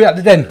what? go to at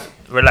the Den?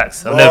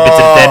 Relax. I've never been to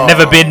the den.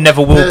 Never been.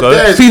 Never will go.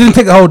 They're- Season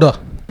ticket holder.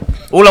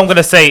 All I'm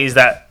gonna say is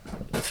that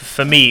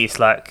for me, it's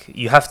like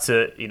you have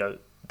to,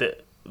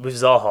 with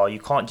Zaha, you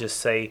can't just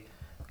say.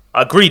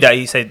 I agree that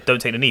he said don't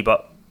take the knee,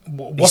 but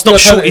he stopped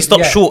short. He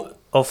stopped short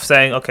of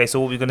saying, okay, so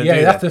what are we gonna do?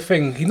 Yeah, that's then? the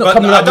thing. He's not but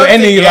coming I up don't with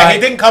any think, like.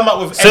 he didn't come up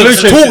with So any talk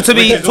to solutions, me.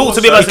 which is Talk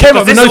to me also- about came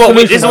up this. with no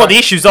This is solution, what the right?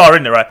 issues are,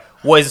 isn't it? Right?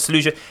 What is the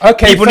solution?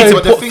 Okay, People so- need to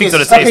But the put thing things is, on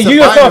the it's table. Okay, a you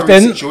yourself binary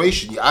then-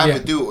 situation. You either Yeah.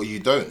 do it or you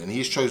don't, and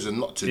he's chosen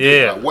not to do Yeah.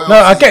 it. Like, what No,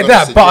 else I is he get gonna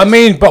that, but I suggest?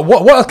 mean, but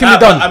what else can No, be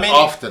done? but I mean,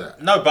 after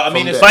that? No, but I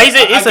mean, From it's there. like, But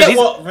I get he's-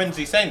 what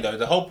Renzi's saying though.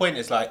 The whole point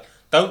is like,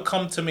 don't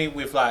come to me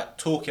with like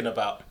talking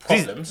about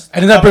problems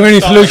And then not bring any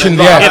start- solutions,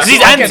 Yeah, yeah. Yeah, 'cause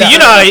he's I get anti. that.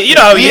 You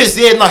know how he is.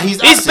 Yeah, nah,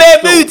 he's He's active bare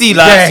still. moody,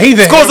 like Yeah, he's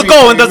a- scores a Very, goal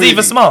and very doesn't even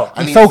moody. smile.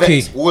 And He's he's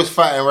sulky. vexed, always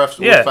fighting refs,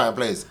 Yeah. always fighting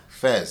players.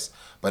 Fairs.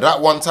 But that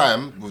one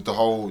time with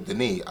the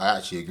knee, I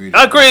actually agree.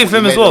 I agree with He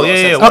him made as a well, lot of yeah,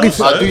 sense.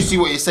 yeah. Okay, I do see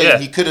what you're saying. Yeah.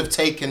 He could have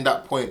taken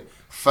that point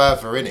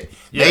further in it.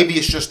 Yeah. Maybe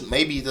it's just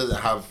maybe he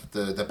doesn't have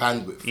the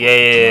bandwidth. for Yeah,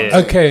 it, do you know yeah, what I'm yeah.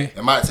 saying? Okay.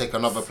 It might take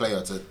another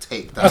player to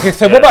take that. Okay,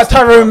 so Yeah, what about that's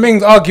Tyrone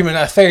Mings' argument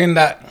that's saying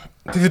that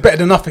this is better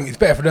than nothing? It's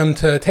better for them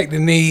to take the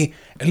knee.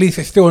 At least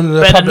it's still in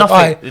the Better than public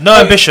eye. nothing. No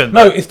ambition.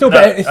 No, it's still No,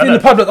 better. It's I in know. the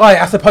public eye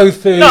as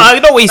opposed to. No, I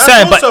know what he's That's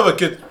saying, but also a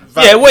good.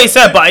 yeah, what he's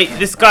saying, but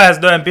this guy has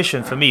no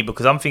ambition for me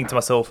because I'm thinking to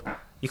myself,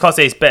 you can't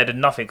say it's better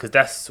than nothing because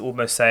that's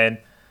almost saying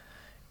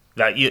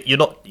like you're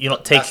not That's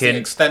the taking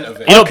extent of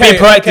it. you're not Okay,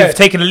 being proactive, okay.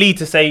 taking the lead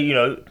to say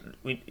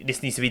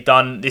this needs to be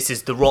done. This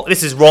is wrong.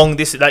 This is wrong.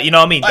 This is like you know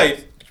what I mean.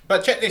 Hey,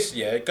 but check this,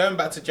 yeah. Going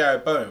back to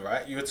Jared Bowen,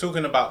 right? You were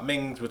talking about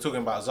Mings, we're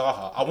talking about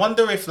Zaha. I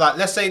wonder if, like,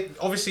 let's say,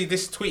 obviously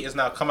this tweet has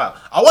now come out.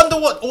 I wonder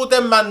what all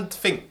them man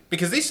think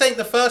because this ain't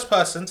the first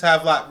person to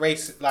have like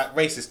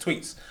racist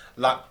tweets,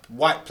 like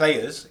white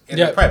players in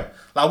Yeah. the Prem.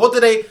 Like, what do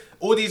they?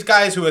 All these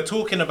guys who are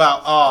talking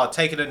about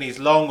taking the knees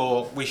long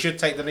or we should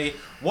take the knee.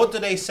 What do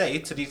they say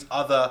to these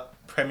other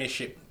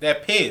Premiership, their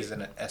peers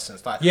in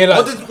essence? Like, Yeah,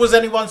 like- what was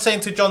anyone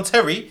saying to John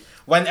Terry?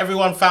 When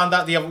everyone found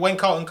out when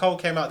Carlton Cole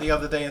came out the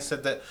other day and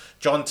said that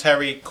John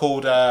Terry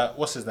called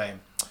what's his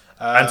name?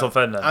 Anton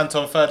Ferdinand.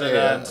 Anton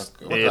Ferdinand.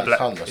 Yeah, black.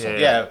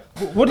 Yeah.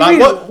 What do Like, you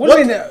mean? What do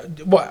you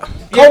mean? What?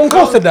 Colin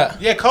Cole said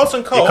that. Yeah,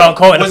 Carlton Cole. Carlton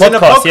Cole in a was in a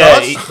podcast, yeah,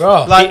 podcast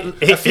Bro.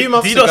 like a few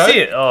months Did you ago. not see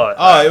it?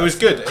 Oh, it was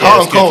good.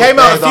 Carlton It Cole, came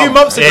out a bare few dumb.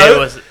 months Yeah, ago. it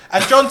was.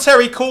 And John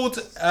Terry called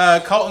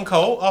Carlton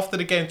Cole after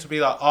the game to be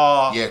like,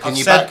 Yeah, can I've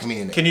you said- back me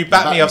in it? Can you Can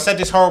back you me? back I've me? said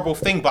this horrible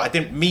thing, but I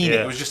didn't mean it.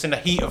 Yeah. It was just in the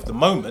heat of the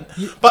moment.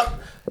 But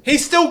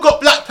He's still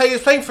got black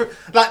players playing for.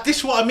 Like, this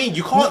is what I mean.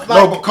 You can't.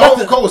 No, Like,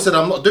 but Cole said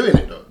I'm not doing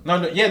it though. No,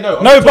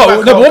 What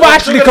about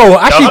Ashley Cole?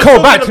 Ashley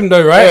Cole backed him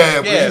though,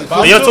 right? Yeah,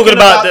 But you're talking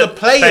about the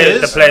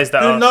players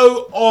that who are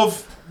know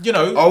of. You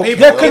know,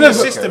 people Yeah, in the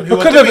system who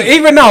because are of doing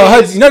even now, I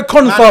heard, you know,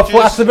 Confa for managers.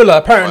 Aston Villa.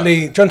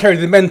 Apparently, John Terry's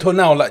the mentor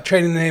now, like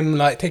training him,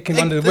 like taking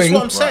him under the That's wing.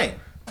 what I'm saying.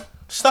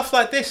 Stuff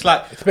like this,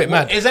 like It's a bit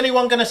mad. Is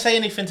anyone going to say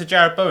anything to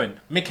Jared Bowen?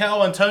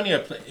 Mikel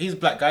Antonio, he's a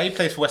black guy. He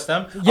plays for West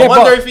Ham. Yeah, I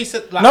wonder but- if he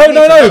said like,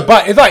 No.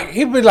 But it's like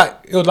he'd be like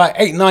it was like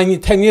 8,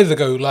 9, 10 years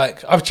ago.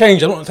 Like I've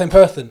changed. I'm not the same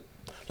person.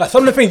 Like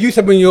some of the things you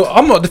said when you're,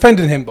 I'm not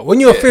defending him, but when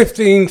you were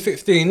 15,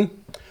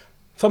 16,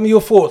 some of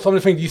your thoughts, some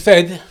of the things you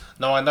said.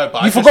 No, I know,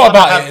 but You I just forgot want to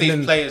about have it, these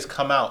and then- players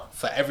come out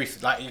for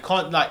everything. Like you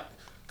can't like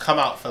come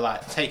out for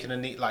like taking a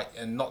knee, like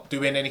and not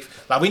doing anything.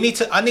 Like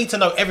I need to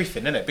know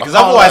everything, innit? Because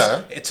can't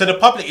otherwise, lie. to the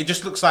public, it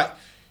just looks like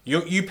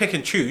you pick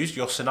and choose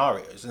your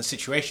scenarios and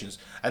situations.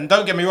 And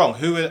don't get me wrong,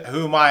 who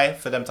am I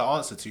for them to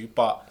answer to?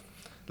 But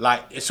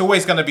like it's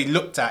always going to be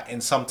looked at in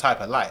some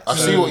type of light. I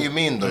see what you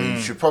mean though. You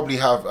should probably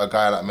have a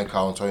guy like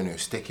Mikel Antonio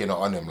sticking it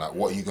on him, like,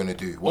 what are you gonna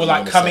do? What Or are you like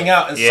gonna coming say?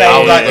 out and Yeah,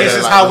 saying yeah, like yeah, this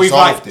is like, how we've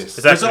resolve like this.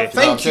 Exactly.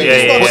 Thank you. Yeah, yeah,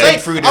 That's what I'm yeah. saying.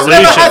 Through the I've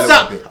never solution had a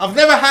that. little bit. I've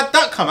never had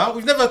that come out.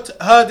 We've never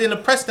heard in the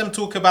press them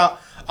talk about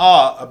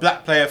a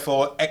black player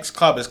for X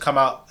club has come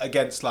out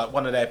against like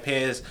one of their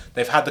peers.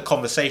 They've had the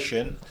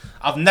conversation.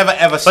 I've never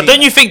ever seen. But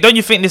don't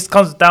you think this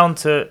comes down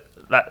to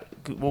like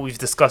what we've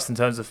discussed in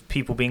terms of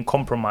people being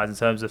compromised in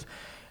terms of,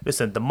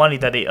 listen, the money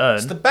that they earn,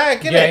 It's the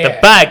bag, innit? Yeah,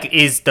 the bag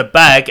is the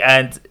bag,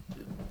 and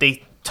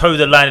they toe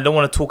the line and don't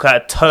want to talk out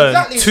of turn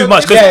Exactly, too so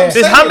much. this is what I'm Because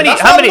there's saying. how many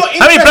That's why I'm not black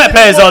interested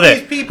players in are what there?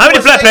 these people How many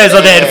are black players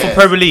are there in saying.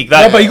 the Premier League? No,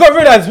 Like, but you got to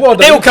realize as well.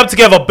 they all come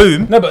together,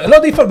 boom. No, but a lot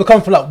of these people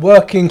come from like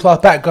working class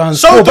backgrounds.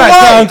 So poor do I.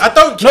 backgrounds. I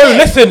don't No, care.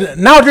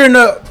 listen. Now they're in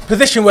a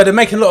position where they're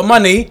making a lot of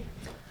money.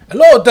 A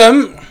lot of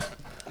them,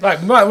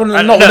 like, might want to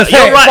And not no, want to say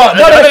you're it, right. but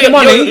No, they're no, making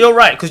money. you're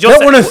right, 'cause they you're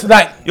don't want saying- to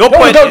like. your Don't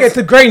point don't is- get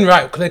the grain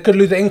right because they could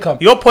lose their income.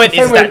 Your point The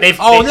same is way- that they've.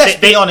 Oh, they- let's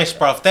they- be honest,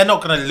 bruv. They're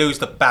not gonna lose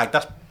the bag.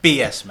 That's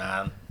BS,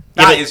 man.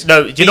 Yeah, That but is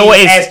no, do you know what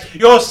it is? BS.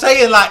 You're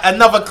saying like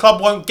another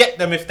club won't get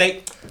them if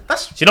they.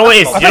 That's. Do you know what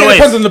it is? I Do you think know it what it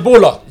depends is? on the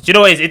baller. Do you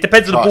know what it is? It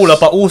depends on the Trust. baller,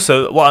 but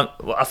also what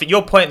I think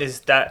your point is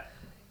that,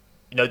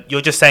 you know,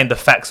 you're just saying the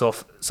facts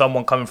of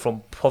someone coming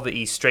from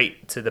poverty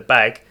straight to the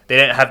bag. They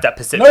don't have that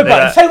perception. No, but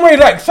the same way,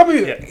 like some of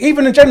you,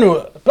 even in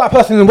general, black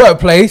person in the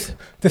workplace,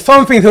 there's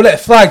some things he'll let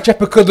slide just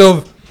because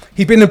of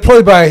he's been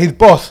employed by his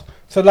boss.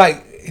 So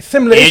like it's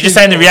similar. You're issues. just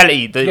saying the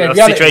reality, the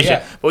reality, situation.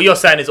 yeah. But what you're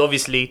saying is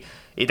obviously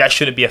that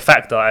shouldn't be a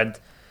factor, and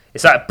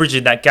it's like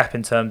bridging that gap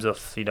in terms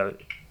of, you know,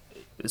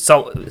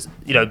 so,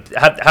 you know,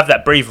 have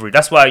that bravery.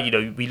 That's why, you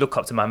know, we look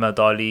up to Muhammad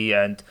Ali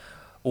and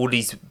all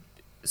these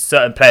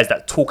certain players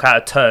that talk out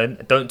of turn,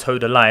 don't toe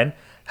the line,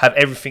 have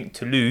everything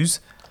to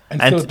lose,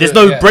 And and still there's do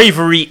no it, yeah.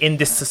 bravery in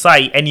this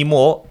society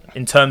anymore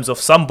in terms of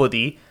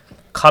somebody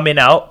coming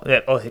out.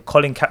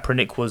 Colin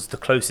Kaepernick was the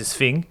closest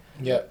thing.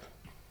 Yeah.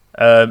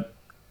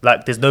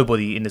 Like there's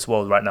nobody in this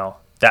world right now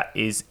that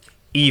is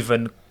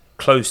even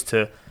close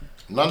to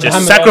None of just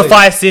them- Muhammad Ali.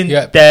 sacrificing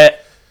Yeah. their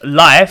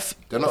life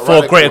They're not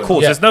for a greater radical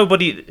cause. enough. There's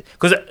nobody,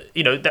 because,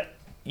 you know, that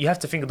you have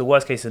to think of the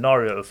worst case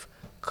scenario of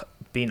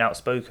being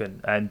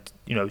outspoken and,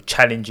 you know,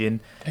 challenging.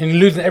 And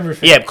losing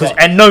everything. Yeah, because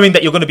and knowing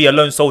that you're going to be a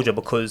lone soldier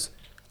because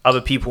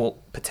other people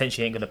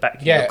potentially ain't going to back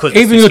you. yeah, because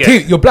even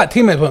your black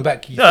teammates won't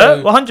back you.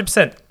 No, so-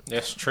 100%.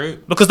 That's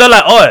true. Because they're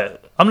like, oh,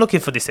 I'm looking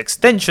for this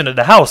extension of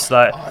the house.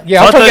 Like,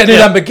 yeah, I'm trying to get a new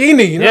yeah,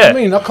 Lamborghini. You know Yeah. what I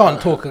mean? I can't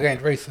talk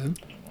against racism.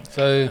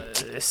 So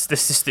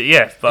this is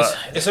yeah, but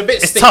It's a bit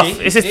it's sticky. tough.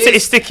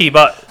 It's sticky,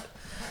 but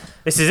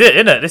this is it,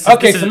 isn't it? This is,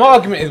 okay, this so is, my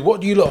argument is,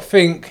 what do you lot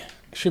think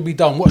should be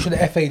done? What should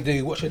the FA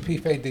do? What should the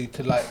PFA do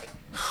to like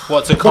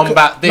What to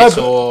combat No, this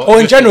but- or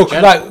in just general?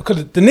 Like,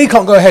 because the knee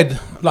can't go ahead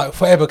like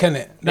forever, can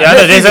it? Like, yeah, no,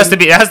 next there has season- to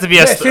be. It has to be.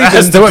 next It has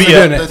season, they to won't be. be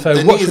doing A, it. So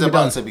the what knee is should be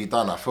about done? to be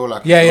done. I feel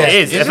like Yeah, yeah. It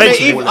is. Isn't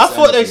Eventually. it even, I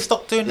thought they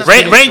stopped doing that.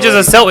 Rangers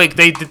and Celtic,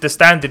 they did the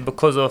standing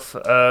because of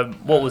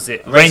what was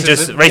it?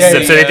 Rangers racism.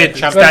 Yeah, So they did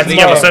Champions stand League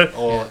together. So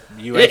or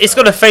it's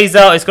going to phase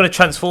out. It's going to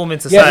transform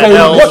into Yeah, something so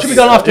else. what should be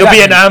done after There'll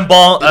be that? an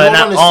armband, In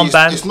an all honesty,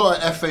 armband. it's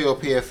not an FA or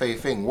PFA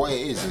thing. What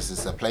it is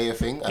it's a player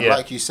thing. And Yeah.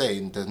 like you say,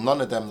 there's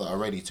none of them that are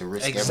ready to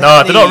risk Exactly.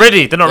 No, they're not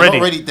ready. They're not They're ready.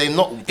 not ready. They're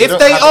not. if don't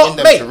they have it are, in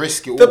them mate, to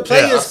risk it the all.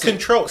 players That's it.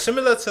 control,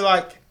 similar to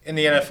like in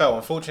the NFL.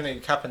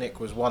 Unfortunately, Kaepernick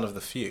was one of the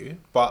few,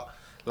 but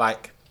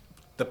like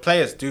the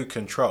players do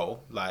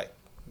control like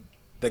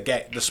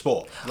the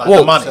sport, like Well,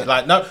 the money.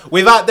 Like no,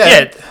 without them,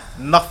 Yeah.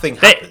 nothing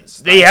They happens.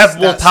 they Like, have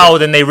more that's power it.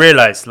 than they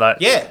realize. Like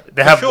Yeah,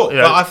 they for have. sure. You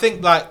know, But I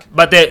think like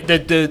but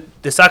the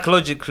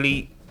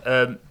psychologically,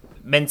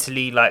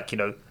 mentally, like, you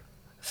know,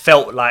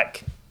 felt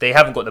like they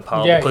haven't got the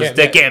power Yeah, because yeah,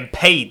 they're yeah. getting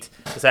paid.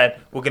 Saying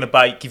we're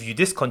gonna give you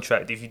this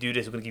contract. If you do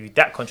this, we're gonna give you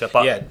that contract.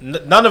 But yeah,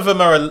 none of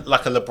them are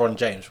like a LeBron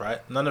James, right?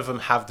 None of them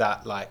have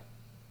that like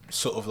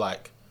sort of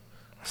like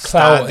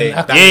Clout standing.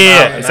 and that Yeah,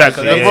 clout and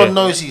exactly, accolades. yeah. LeBron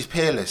knows he's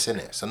peerless,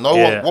 innit? So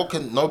Yeah.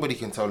 nobody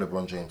can tell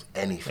LeBron James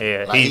anything.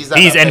 Yeah, Like, he's at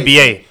that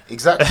NBA. place.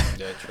 Exactly.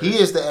 He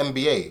is the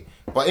NBA.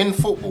 But in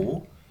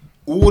football,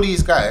 all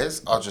these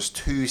guys are just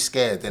too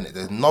scared, innit?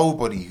 There's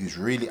nobody who's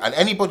really, and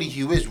anybody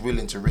who is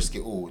willing to risk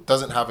it all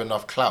doesn't have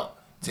enough clout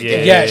to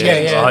get. Yeah,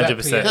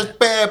 100%. There's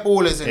bare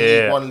ballers in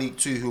League 1, League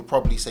 2 who'll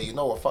probably say, you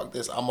know what, fuck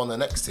this, I'm on the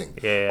next thing.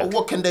 But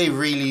what can they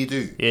really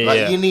do?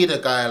 You need a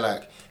guy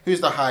like, who's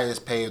the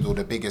highest paid or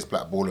the biggest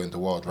black baller in the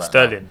world right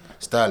now?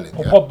 Sterling.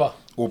 Or Pogba.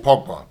 Or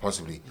Pogba,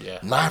 possibly. Yeah.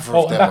 Neither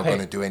of them are going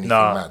to do anything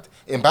mad.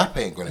 Mbappe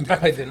ain't going to do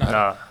anything.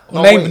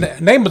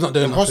 Neymar's not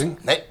doing nothing.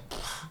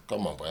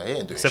 Come on, boy. He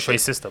ain't doing Except shit. for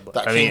his sister. But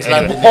That I mean, King's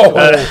anyway.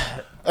 Landing.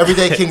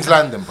 Everyday King's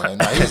Landing, boy.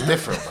 Nah, he's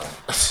different, bro.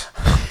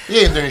 He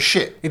ain't doing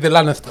shit. He's the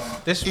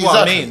Lannister. This is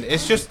what I mean.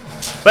 It's just.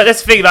 But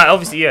that's the thing, like,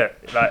 obviously, you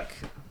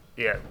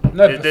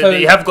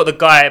have got the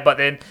guy, but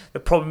then the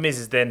problem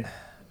is then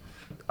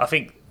I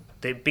think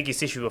the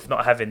biggest issue of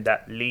not having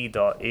that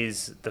leader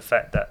is the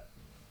fact that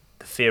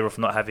the fear of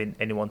not having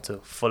anyone to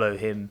follow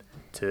him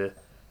to.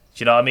 Do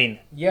you know what I mean?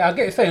 Yeah, I get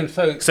what you're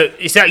saying. So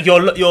it's like you're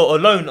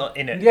alone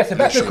in it. Yeah, so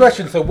back to the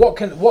question. So what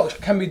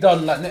can be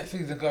done like next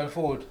season going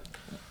forward?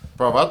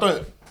 Bro,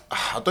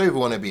 I don't even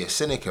want to be a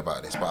cynic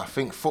about this, but I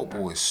think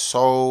football is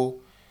so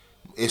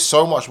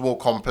much more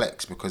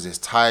complex because it's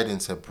tied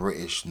into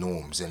British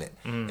norms, innit?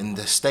 In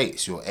the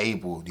States, you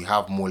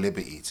have more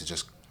liberty to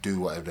just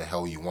do whatever the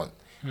hell you want.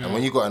 And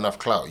when you got enough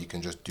clout, you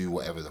can just do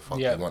whatever the fuck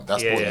you want.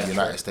 That's what the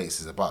United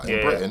States is about. In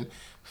Britain,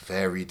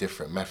 very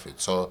different method.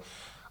 So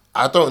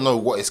I don't know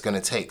what it's going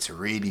to take to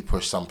really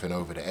push something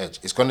over the edge.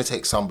 It's going to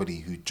take somebody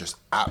who just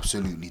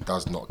absolutely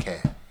does not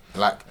care.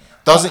 Like,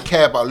 doesn't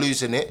care about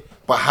losing it,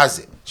 but has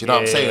it. Do you know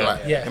what I'm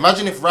saying?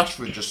 Imagine if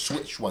Rashford just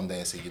switched one day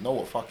and said, you know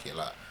what, fuck it.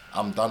 Like,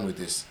 I'm done with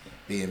this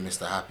being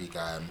Mr. Happy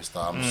Guy and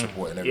I'm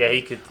supporting everything. Yeah,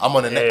 he could. I'm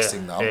on the next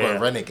thing now. I'm going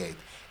renegade.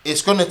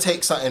 It's going to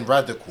take something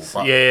radical.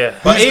 But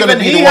But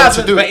even he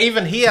hasn't. But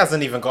even he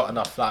hasn't even got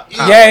enough. Like,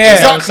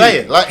 exactly. I'm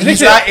saying. Like,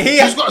 he's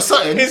got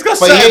something. He's got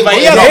something, but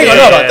he hasn't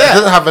got enough. He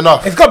doesn't have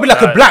enough. It's got to be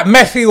like a black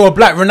Messi or a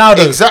black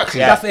Ronaldo.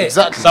 Exactly. That's it.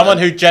 Exactly. Someone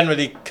who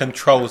generally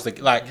controls the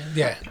like.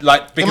 Yeah.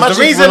 Like because Imagine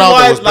the reason Ronaldo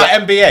why was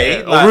like black.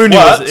 NBA Or Rooney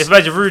works,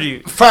 imagine Rooney.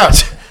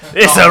 Fact.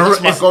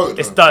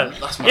 It's done.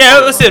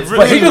 Yeah, that's it.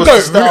 But he could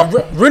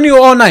go Rooney or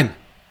R9.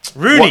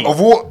 Rooney.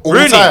 Of all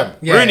Rooney. time.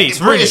 Yeah. Rooney. It's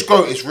Rooney. British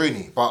GOAT is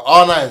Rooney. But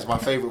R9 is my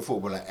favourite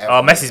footballer ever.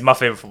 Oh, Messi's my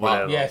favourite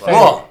footballer. Yeah, ever. same.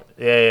 Bro.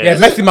 Yeah,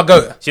 Messi my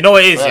goat. Do you know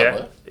what it is? Yeah,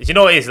 Do you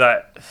know what it is?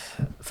 Like,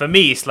 for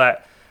me, it's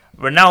like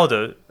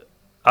Ronaldo.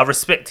 I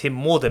respect him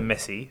more than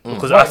Messi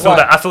because I feel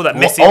that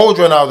Messi. Old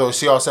Ronaldo,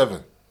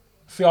 CR7.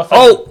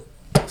 Oh,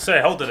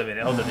 sorry. Hold on a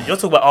minute. You're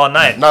talking about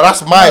R9. No,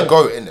 that's my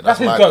GOAT, innit? That's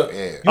his my GOAT.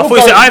 Yeah.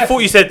 I thought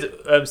you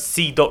said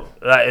C dot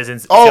like as in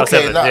Oh, CR7.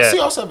 okay, nah, yeah.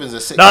 CR7 is a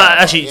sick No, guy,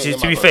 actually, but yeah,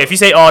 to be my fair, GOAT. if you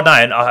say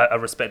R9, I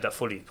respect that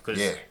fully because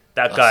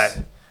that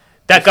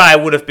guy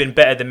would have been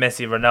better than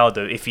Messi and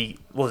Ronaldo if he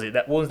what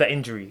was that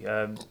injury?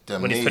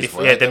 When he's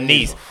 24, them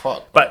knees.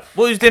 But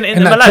what was doing at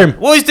Inter Milan?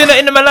 trim. What was doing at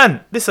Inter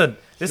Milan? Listen,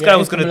 this guy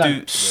was going to do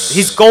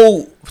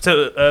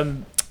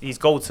his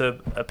goal to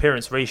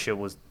appearance ratio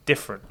was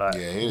different. Like,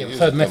 he's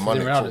so a Messi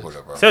demonic than Ronaldo.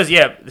 footballer, bro. so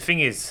the thing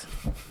is,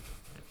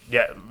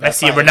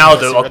 Messi and fine,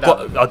 Ronaldo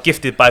Messi, are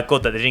gifted by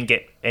God that they didn't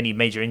get any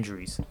major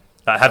injuries.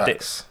 Like, have they?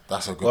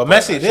 That's a good well, point,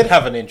 Messi actually. did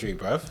have an injury,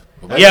 bruv.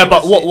 Yeah,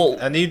 but what?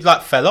 And he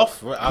like fell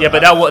off. Yeah,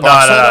 but that was But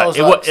I saw that no. was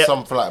like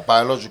something like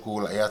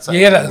biological. Like, he had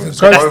something that's with his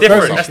growth- That's growth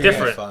different. or That's something.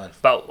 different. fine.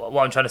 But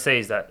what I'm trying to say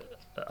is that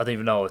I don't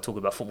even know. We're talking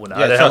about football now.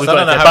 Yeah, I don't know how we trust, I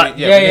got don't know into how it. we- But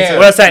yeah, we need to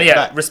what I'm saying, get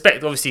back.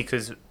 respect obviously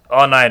because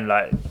R9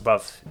 like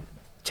bruv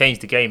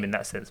changed the game in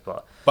that sense.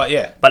 But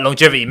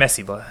longevity,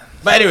 Messi.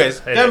 But anyways,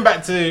 going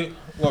back to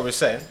what we're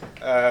saying.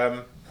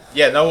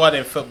 No one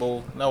in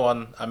football,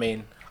 I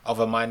mean, of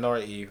a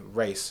minority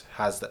race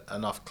has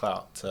enough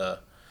clout to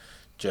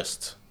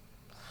just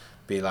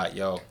be like,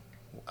 yo,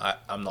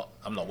 I'm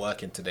not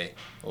working today,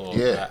 or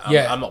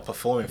I'm not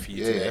performing for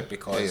you today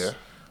because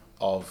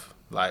of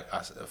like I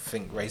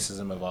think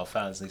racism of our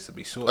fans needs to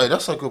be sorted. Hey,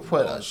 that's a good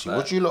point, actually.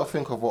 What do you lot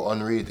think of what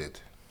Henri did?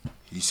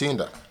 You seen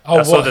that?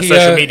 I saw the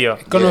social media.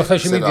 Gone on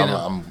social said, media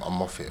now.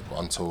 I'm off it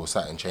until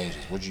something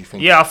changes. What do you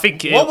think? yeah, I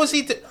think. What was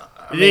he?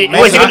 What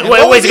is he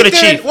going to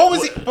achieve? What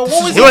was he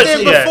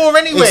doing before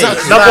anyway?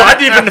 Exactly. No, but I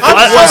didn't even.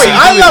 I'm sorry,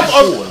 I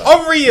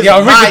love Henri is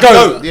my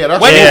goat. Yeah,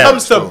 that's when what it I'm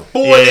comes to saying.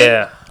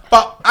 balling,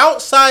 but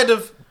outside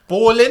of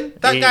balling,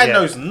 that guy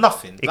knows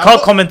nothing. He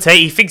can't commentate.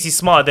 He thinks he's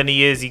smarter than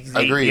he is.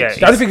 Agreed. I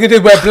don't think he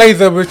did wear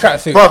blazer with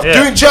tracksuit. Bro,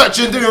 doing church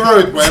and doing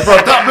road, bro.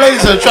 That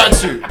blazer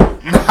tracksuit.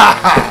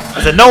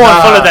 So no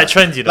one followed that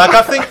trend, you know. Like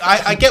I think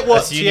I get what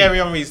That's Thierry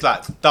Henry's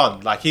like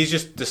done. Like he's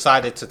just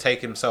decided to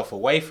take himself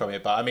away from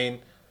it. But I mean,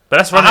 but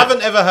that's I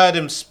haven't ever heard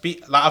him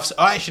speak. Like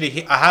I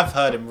have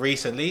heard him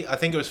recently. I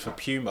think it was for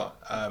Puma.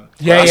 That's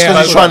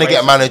because he's trying to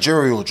get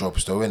managerial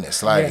jobs, though, isn't it?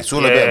 It's like it's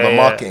all a bit of a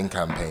marketing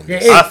campaign. Yeah,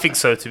 I think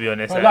so, to be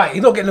honest. Well, like,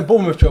 he's not getting the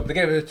Bournemouth job. They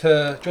gave it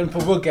to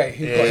Jonathan Woodgate,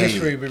 who's got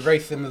history with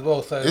racism as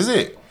well. So Is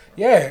it?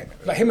 Yeah,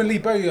 like him and Lee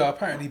Bowyer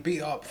apparently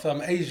beat up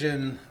some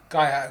Asian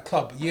guy at a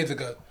club years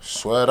ago.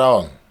 Swear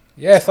down.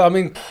 Yeah, so I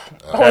mean,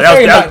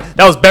 that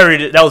was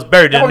buried. That was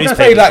buried in the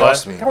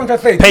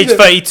newspaper. Page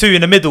 32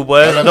 in the middle,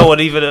 boy. No one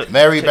even.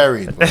 Mary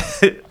buried.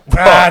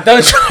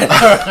 Don't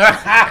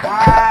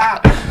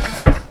try.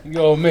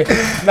 You're me.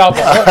 No,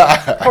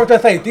 but what was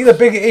I say? These are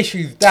bigger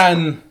issues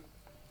than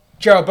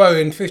Jared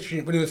Bowen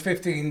when he was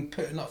 15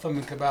 putting up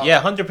something about.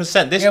 Yeah,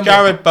 100%. This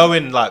Jared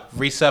Bowen like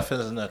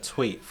resurfacing a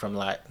tweet from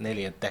like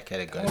nearly a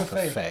decade ago is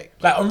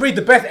perfect. Like Henry,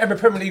 the best ever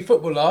Premier League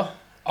footballer,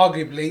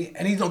 arguably,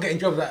 and he's not getting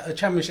jobs at a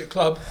Championship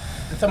club.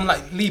 And someone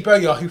like Lee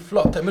Bowyer, who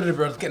flopped at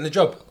Middlesbrough, is getting a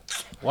job.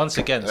 Once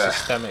again,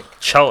 systemic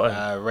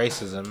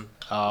racism.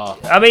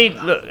 I mean,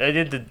 look, at the end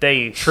of the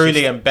day,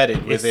 truly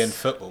embedded within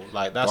football.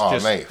 Like that's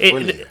just at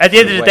the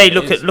end of the day.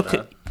 Look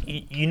at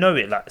you know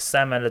it. Like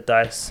Sam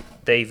Allardyce,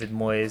 David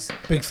Moyes,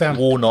 Big Sam,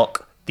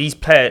 Warnock. These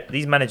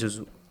managers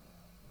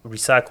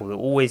recycle. They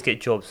always get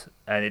jobs,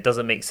 and it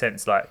doesn't make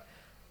sense. Like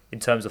in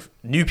terms of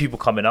new people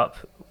coming up,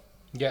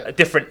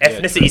 different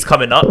ethnicities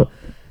coming up.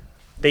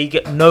 They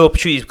get no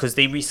opportunities because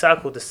they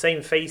recycle the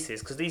same faces.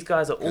 Because these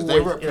guys are always they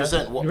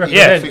represent what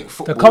people think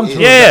football is.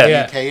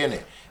 Yeah. UK,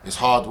 innit? It's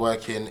hard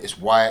working. It's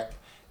white.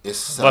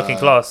 It's working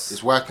class.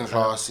 It's working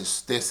class.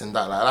 It's this and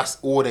that. Like that's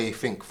all they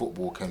think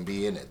football can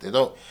be, innit? They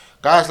don't.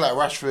 Guys like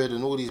Rashford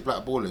and all these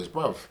black ballers,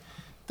 bruv.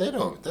 They're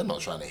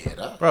not trying to hear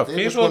that. Bro,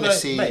 they just want to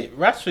see. Mate,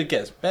 Rashford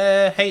gets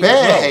bare hate.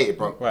 Hate,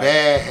 bro. Right.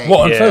 Bare hate.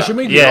 What on social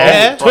media?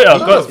 Yeah,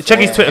 Twitter. Check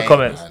his Twitter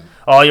comments. Man.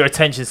 Oh, you're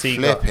attention seeker.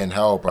 Flipping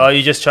hell, bro. Oh,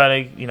 you're just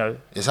trying to, you know.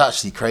 It's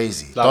actually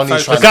crazy. Like, the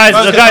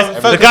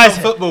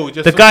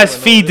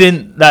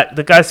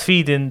guy's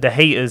feeding the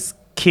haters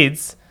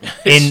kids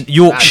in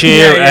Yorkshire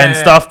and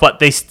stuff, but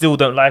they still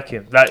don't like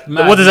him. Like,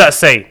 what does that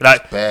say?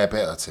 Like,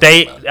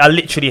 they are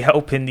literally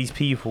helping these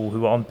people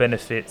who are on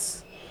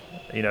benefits.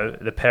 You know,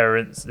 the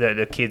parents,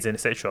 the kids, and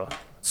etc.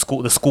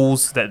 The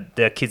schools that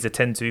their kids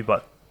attend to,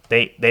 but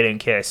they don't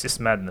care. It's just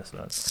madness,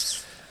 man.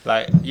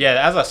 Like,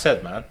 yeah, as I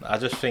said, man, I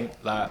just think,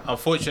 like,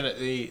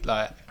 unfortunately,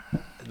 like,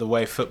 the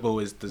way football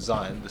is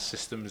designed, the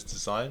system is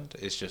designed,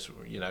 it's just,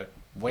 you know,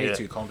 way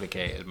too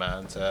complicated,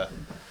 man, to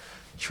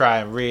try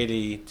and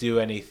really do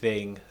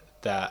anything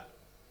that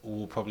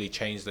will probably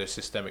change those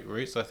systemic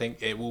roots. I think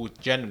it will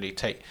generally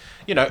take,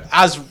 you know,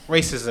 as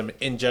racism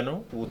in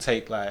general will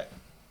take, like,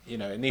 you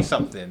know, it needs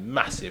something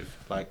massive,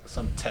 like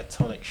some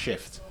tectonic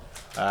shift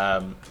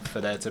for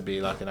there to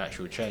be, like, an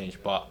actual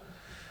change, but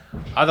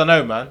I don't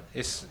know, man.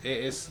 It's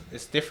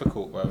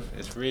difficult, bro.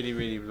 It's really,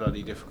 really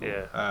bloody difficult.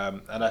 Yeah.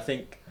 And I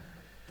think,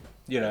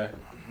 you know,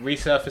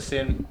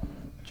 resurfacing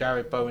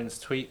Jared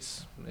Bowen's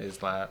tweets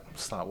is like,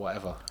 it's like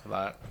whatever.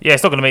 Like, yeah,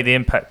 it's not going to make the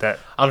impact that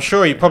I'm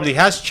sure he probably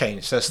has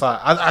changed. So it's like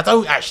I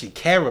don't actually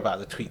care about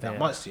the tweet that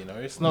much. You know,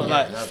 it's not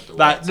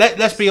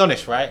let's be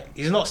honest, right?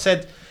 He's not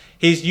said.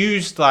 He's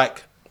used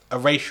like a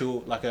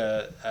racial, like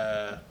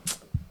a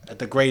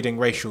degrading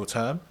racial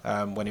term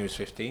when he was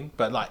 15,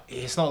 but like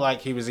it's not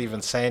like he was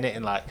even saying it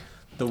in like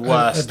the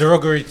worst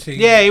derogatory to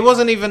he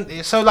wasn't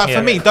even so like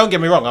for me, don't get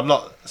me wrong, I'm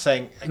not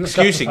saying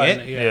excusing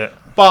it,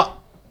 but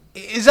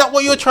is that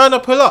what you're trying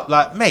to pull up,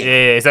 like, mate?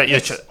 Is that your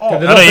I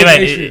know you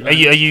mean. Are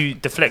you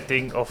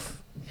deflecting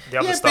off the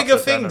other stuff? Bigger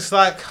things,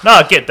 like, no,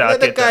 I get that. Let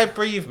the guy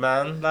breathe,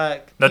 man.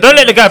 Like, no, don't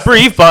let the guy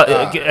breathe, but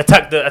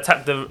attack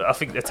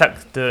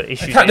the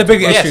issue. Attack the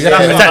bigger issue.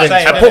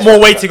 And put more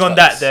weighting on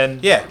that. Then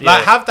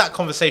like have that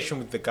conversation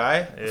with the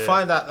guy.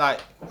 Find out, like,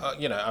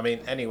 you know, I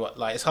mean, anyway,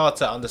 like, it's hard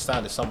to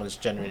understand if someone's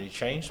genuinely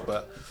changed,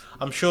 but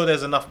I'm sure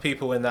there's enough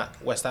people in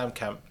that West Ham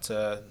camp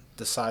to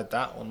decide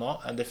that or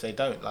not, and if they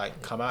don't,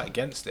 like, come out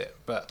against it.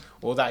 But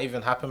will that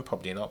even happen?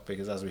 Probably not,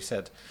 because as we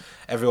said,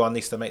 everyone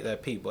needs to make their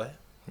pee, boy.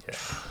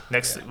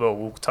 Well,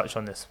 we'll touch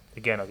on this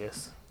again, I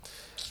guess.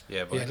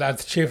 Yeah,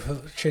 lads, cheers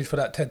for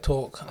that TED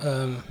talk.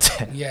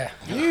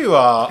 You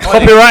are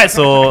copyrights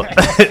or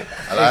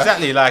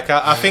exactly. Like,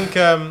 I think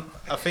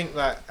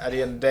like at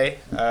the end of the day,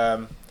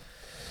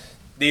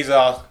 these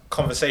are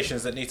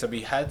conversations that need to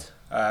be had,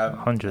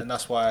 and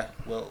that's why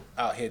we're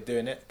out here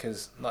doing it,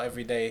 because not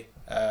every day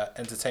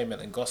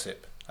entertainment and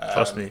gossip.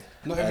 Trust me.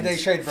 Not every day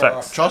shade,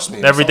 bro. Trust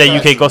me. Every day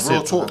UK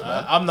gossip. Talk,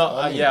 I'm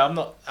not. I'm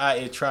not out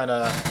here trying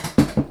to.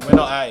 We're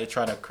not out here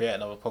trying to create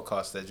another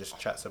podcast that just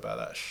chats about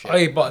that shit.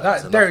 Oh, but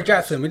that's Derek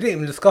Jackson. We didn't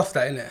even discuss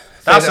that, innit?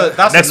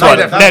 Next one.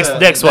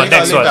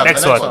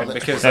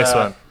 Next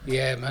one.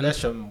 Yeah, man. There's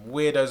some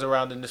weirdos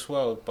around in this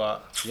world,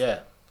 but yeah,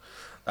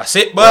 that's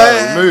it,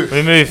 boy.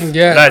 We move.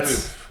 Yeah,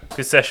 lads.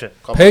 Good session.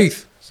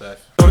 Peace. Of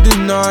the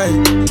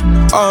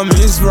night,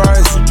 armies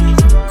rising.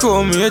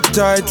 Call me a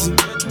titan,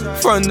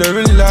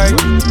 thundering light,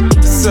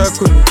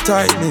 circle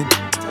tightening.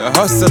 The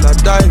hustle I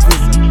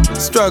diving,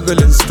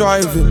 struggling,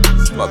 striving.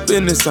 My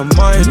business I'm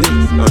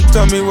minding. Don't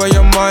tell me where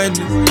you're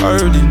minding. I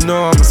already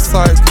know I'm a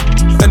psycho.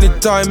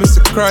 Anytime it's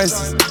a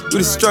crisis, we're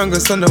the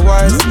strongest and the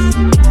wisest.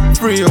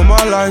 Free all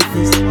my life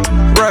is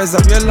rise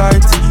up your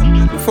lighters.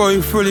 Before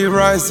you fully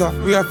rise up,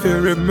 we have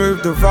to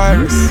remove the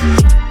virus.